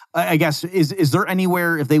for I guess, is there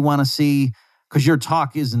anywhere if they want to see, because your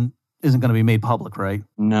talk isn't going to be made public, right?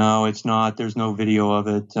 No, it's not. There's no video of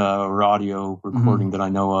it or audio recording that I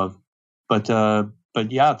know of.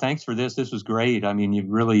 But yeah, thanks for this. This was great. I mean, I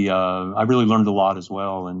really learned a lot as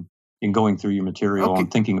well, and in going through your material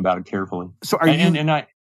and thinking about it carefully. So and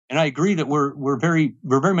I agree that we're very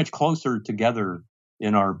much closer together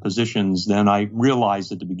in our positions than I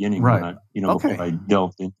realized at the beginning when before I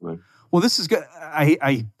delved into it. Well, this is good.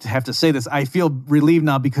 I have to say this. I feel relieved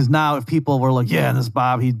now, because now if people were like, yeah, this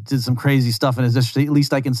Bob, he did some crazy stuff in his district, at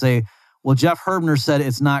least I can say, well, Jeff Herbener said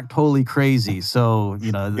it's not totally crazy. So,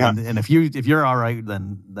 and if you're all right,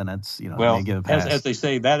 then it's, well, give a pass. As they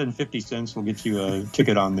say, that and 50 cents will get you a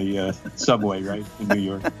ticket on the subway, right, in New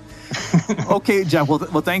York. Okay, Jeff. Well,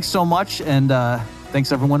 thanks so much. And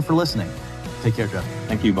thanks, everyone, for listening. Take care, Jeff.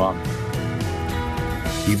 Thank you, Bob.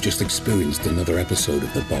 You've just experienced another episode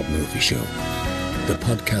of The Bob Murphy Show, the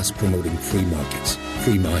podcast promoting free markets,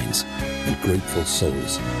 free minds, and grateful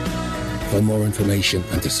souls. For more information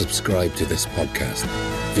and to subscribe to this podcast,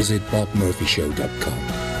 visit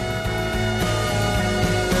bobmurphyshow.com.